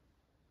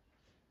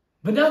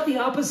 But not the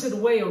opposite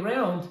way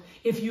around.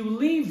 If you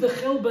leave the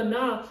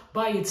chelbana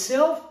by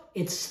itself,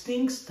 it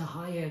stinks to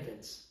high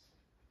heavens.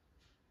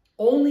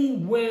 Only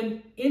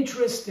when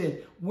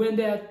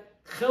that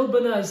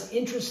chelbana is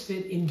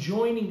interested in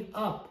joining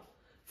up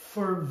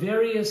for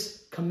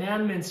various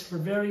commandments, for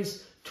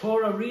various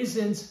Torah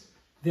reasons,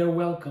 they're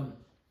welcome.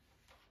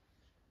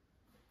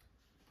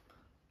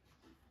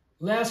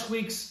 Last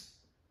week's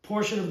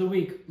portion of the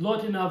week,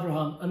 Lot and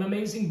Abraham, an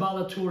amazing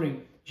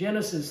balaturim,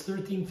 Genesis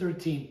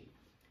 13:13.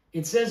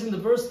 It says in the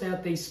verse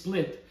that they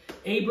split.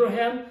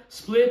 Abraham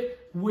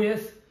split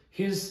with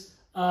his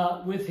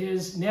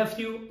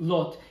nephew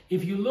Lot.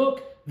 If you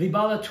look, the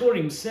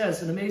balaturim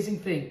says an amazing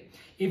thing.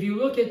 If you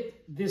look at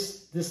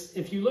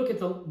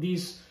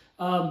these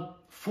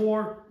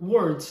 4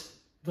 words,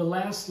 the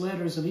last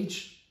letters of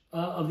each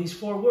of these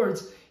 4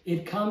 words,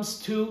 it comes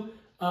to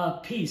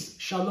peace,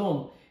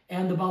 shalom.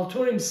 And the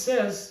balaturim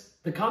says,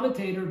 the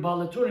commentator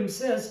balaturim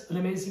says an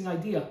amazing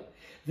idea,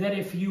 that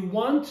if you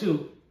want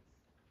to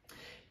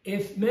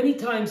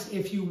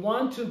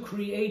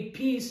create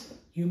peace,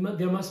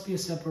 there must be a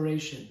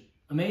separation.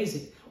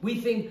 Amazing. We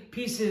think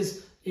peace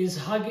is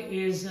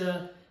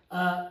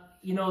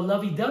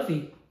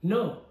lovey-dovey.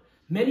 No.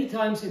 Many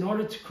times, in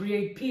order to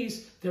create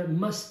peace, there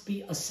must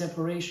be a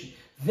separation.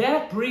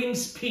 That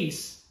brings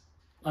peace.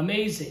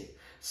 Amazing.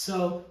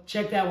 So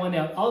check that one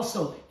out.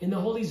 Also, in the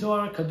Holy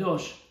Zohar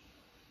Kadosh,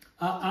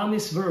 on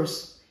this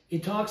verse,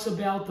 it talks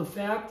about the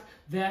fact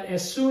that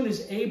as soon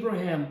as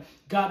Abraham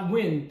got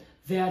wind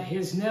that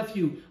his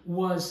nephew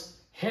was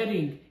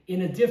heading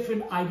in a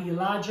different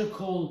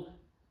ideological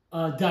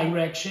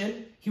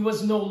direction, he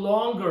was no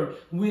longer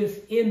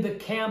within the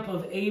camp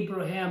of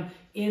Abraham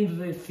in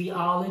the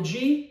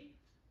theology,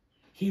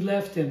 he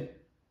left him.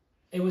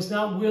 He was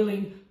not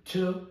willing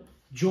to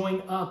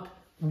join up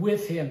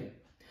with him,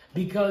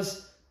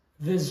 because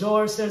the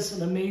Zohar says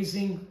an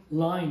amazing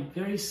line,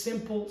 very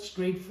simple,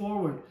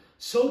 straightforward,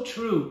 so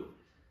true.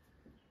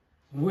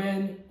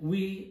 When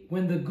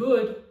the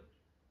good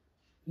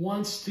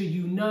wants to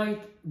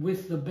unite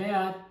with the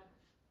bad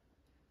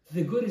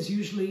is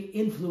usually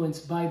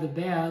influenced by the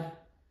bad.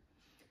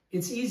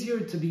 It's easier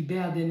to be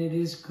bad than it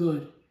is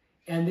good.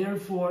 And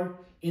therefore,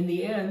 in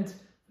the end,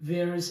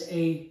 there's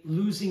a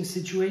losing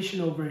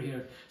situation over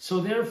here. So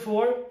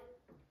therefore,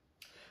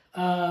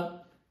 the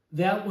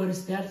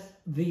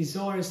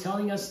Zohar is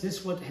telling us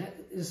this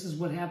is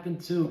what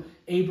happened to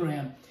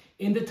Abraham.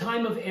 In the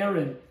time of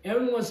Aaron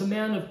was a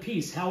man of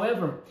peace.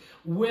 However,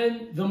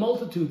 when the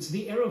multitudes,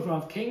 the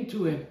Erev, came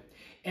to him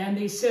and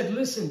they said,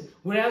 listen,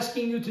 we're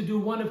asking you to do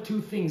one of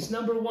 2 things.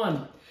 Number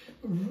 1,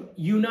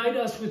 unite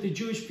us with the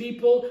Jewish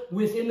people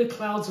within the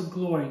clouds of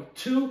glory.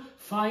 2,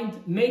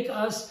 make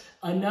us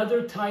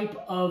another type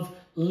of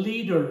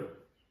leader,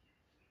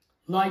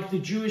 like the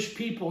Jewish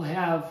people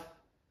have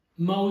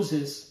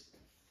Moses.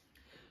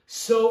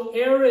 So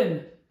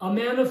Aaron, a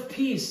man of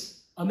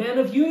peace, a man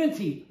of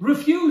unity,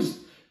 refused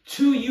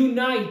to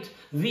unite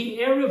the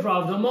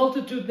Erev, the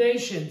multitude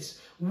nations,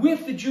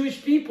 with the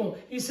Jewish people.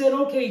 He said,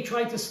 okay, he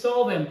tried to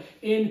stall them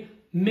in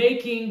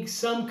making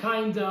some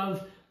kind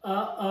of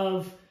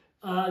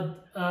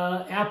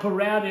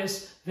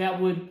apparatus that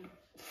would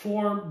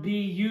be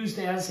used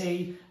as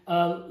a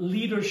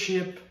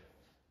leadership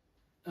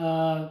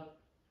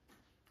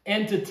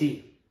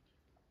entity.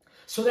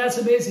 So that's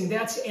amazing.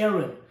 That's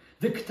Aaron.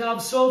 The Ketav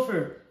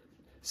Sofer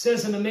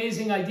says an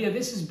amazing idea.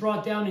 This is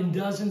brought down in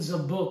dozens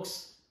of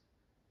books.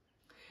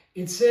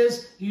 It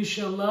says, you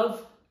shall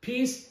love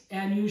peace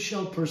and you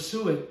shall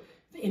pursue it.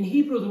 In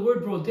Hebrew, the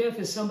word brodef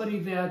is somebody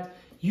that,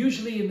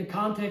 usually in the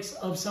context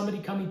of somebody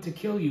coming to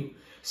kill you.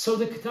 So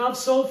the Ketav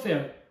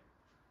Sofer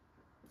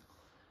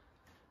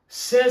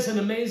says an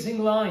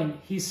amazing line.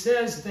 He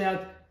says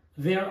that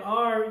there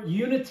are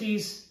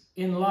unities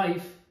in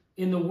life,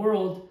 in the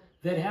world,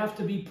 that have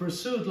to be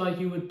pursued like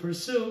you would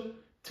pursue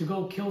to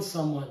go kill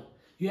someone.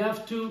 You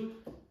have to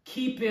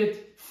keep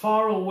it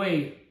far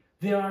away.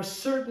 There are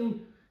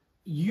certain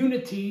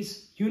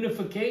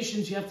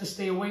unifications you have to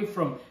stay away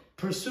from.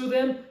 Pursue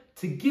them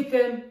to get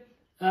them,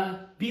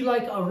 be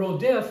like a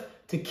rodef,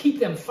 to keep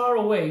them far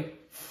away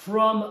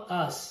from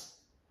us.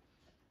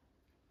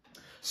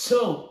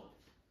 So,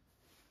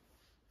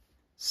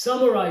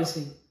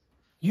 summarizing,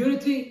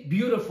 unity,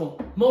 beautiful.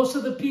 Most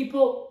of the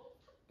people,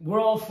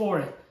 we're all for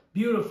it.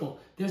 Beautiful.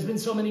 There's been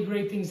so many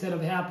great things that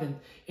have happened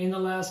in the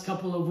last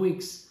couple of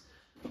weeks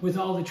with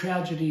all the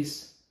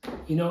tragedies.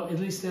 You know, at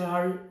least there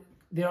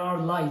are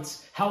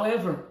lights.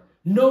 However,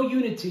 no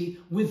unity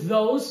with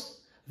those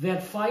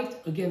that fight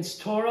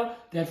against Torah,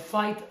 that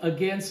fight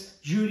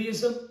against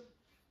Judaism.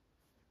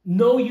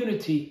 No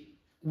unity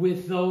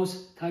with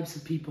those types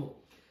of people.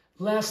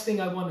 Last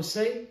thing I want to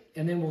say,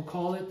 and then we'll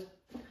call it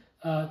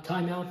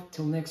time out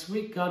till next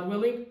week, God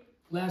willing.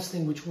 Last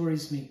thing which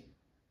worries me.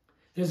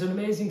 There's an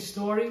amazing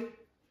story.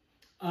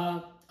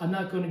 I'm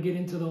not going to get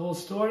into the whole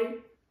story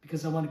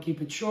because I want to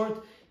keep it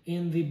short.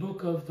 In the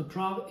book of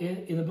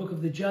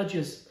the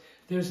Judges,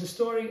 there's a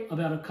story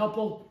about a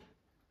couple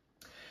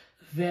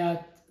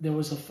that there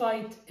was a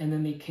fight, and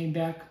then they came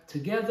back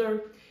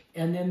together,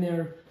 and then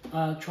they're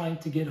trying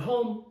to get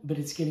home, but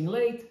it's getting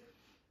late.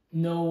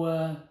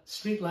 No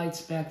street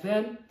lights back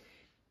then,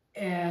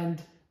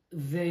 and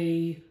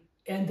they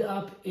end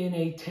up in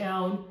a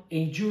town,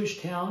 a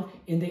Jewish town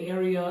in the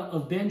area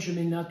of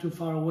Benjamin, not too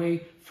far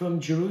away from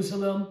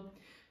Jerusalem.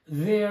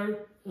 There,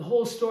 the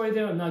whole story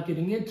there, I'm not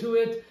getting into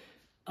it.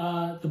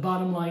 The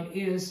bottom line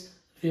is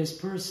this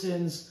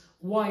person's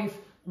wife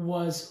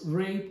was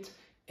raped,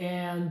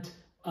 and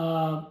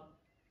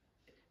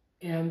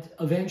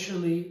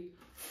eventually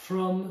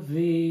from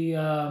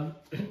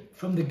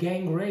the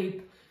gang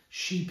rape,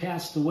 she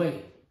passed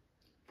away.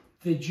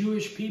 The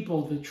Jewish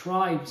people, the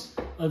tribes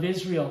of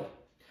Israel,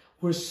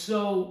 were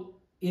so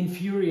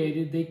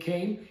infuriated, they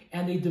came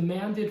and they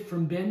demanded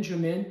from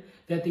Benjamin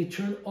that they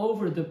turn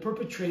over the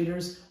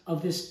perpetrators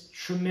of this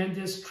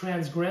tremendous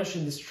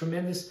transgression, this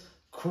tremendous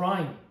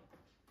crime.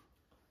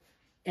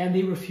 And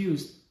they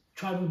refused.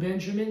 Tribe of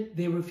Benjamin,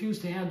 they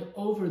refused to hand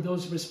over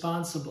those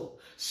responsible.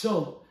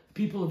 So,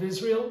 people of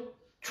Israel,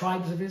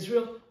 tribes of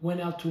Israel, went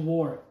out to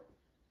war.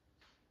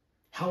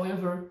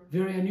 However,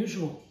 very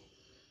unusual.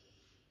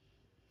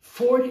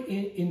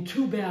 In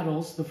two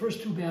battles, the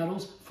first two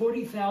battles,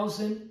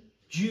 40,000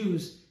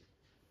 Jews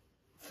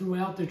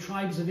throughout the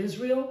tribes of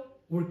Israel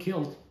were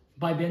killed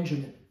by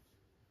Benjamin.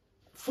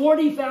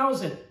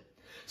 40,000.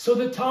 So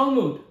the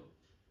Talmud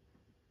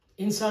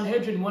in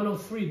Sanhedrin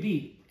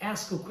 103b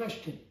asks a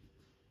question.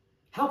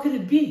 How could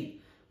it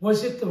be?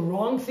 Was it the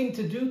wrong thing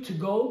to do to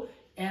go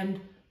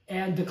and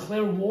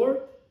declare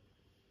war?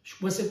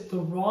 Was it the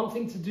wrong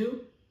thing to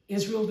do?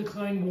 Israel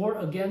declaring war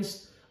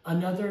against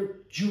another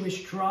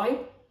Jewish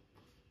tribe?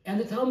 And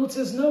the Talmud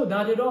says, no,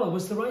 not at all. It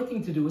was the right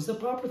thing to do. It was the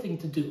proper thing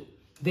to do.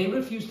 They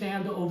refused to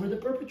hand over the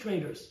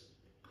perpetrators.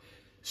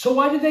 So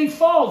why did they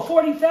fall?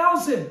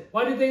 40,000.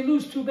 Why did they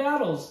lose two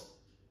battles?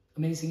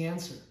 Amazing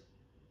answer.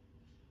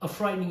 A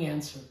frightening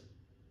answer.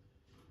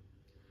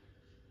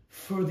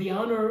 For the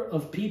honor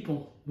of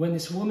people, when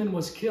this woman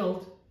was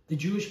killed, the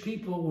Jewish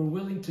people were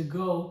willing to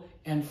go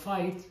and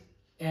fight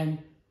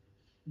and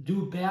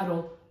do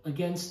battle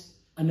against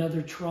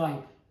another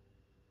tribe,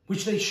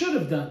 which they should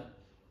have done.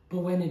 But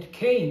when it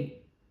came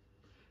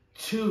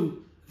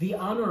to the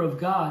honor of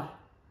God,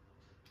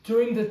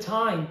 during the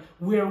time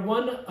where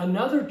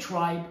another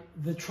tribe,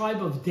 the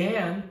tribe of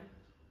Dan,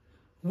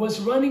 was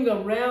running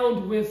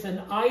around with an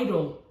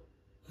idol,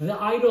 the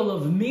idol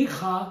of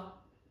Micha,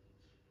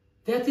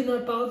 that did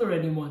not bother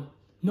anyone.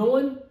 No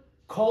one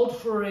called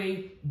for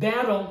a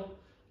battle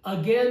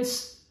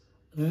against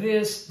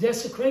this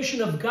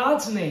desecration of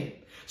God's name.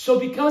 So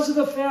because of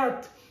the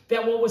fact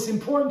that what was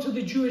important to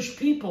the Jewish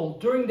people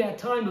during that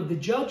time of the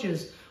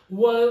Judges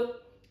was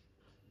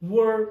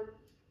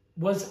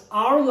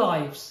our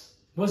lives,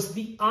 was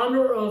the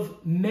honor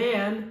of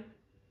man,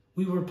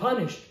 we were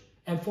punished,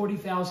 and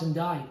 40,000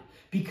 died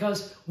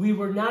because we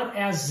were not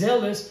as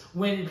zealous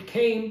when it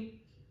came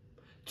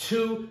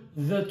to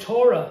the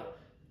Torah,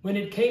 when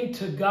it came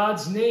to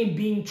God's name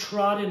being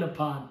trodden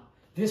upon.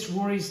 This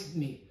worries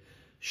me.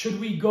 Should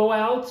we go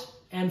out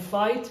and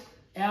fight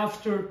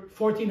after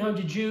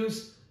 1,400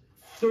 Jews,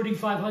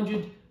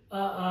 3,500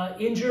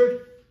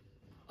 injured?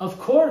 Of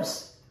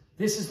course,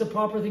 this is the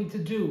proper thing to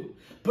do.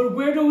 But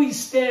where do we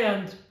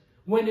stand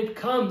when it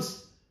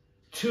comes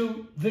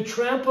to the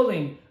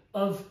trampling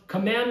of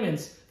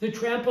commandments, the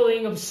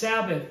trampling of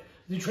Sabbath,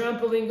 the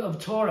trampling of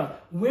Torah?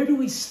 Where do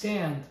we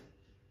stand?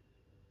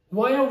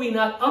 Why are we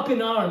not up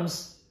in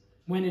arms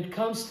when it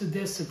comes to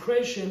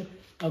desecration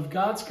of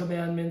God's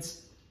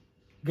commandments,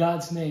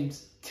 God's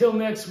names? Till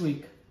next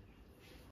week.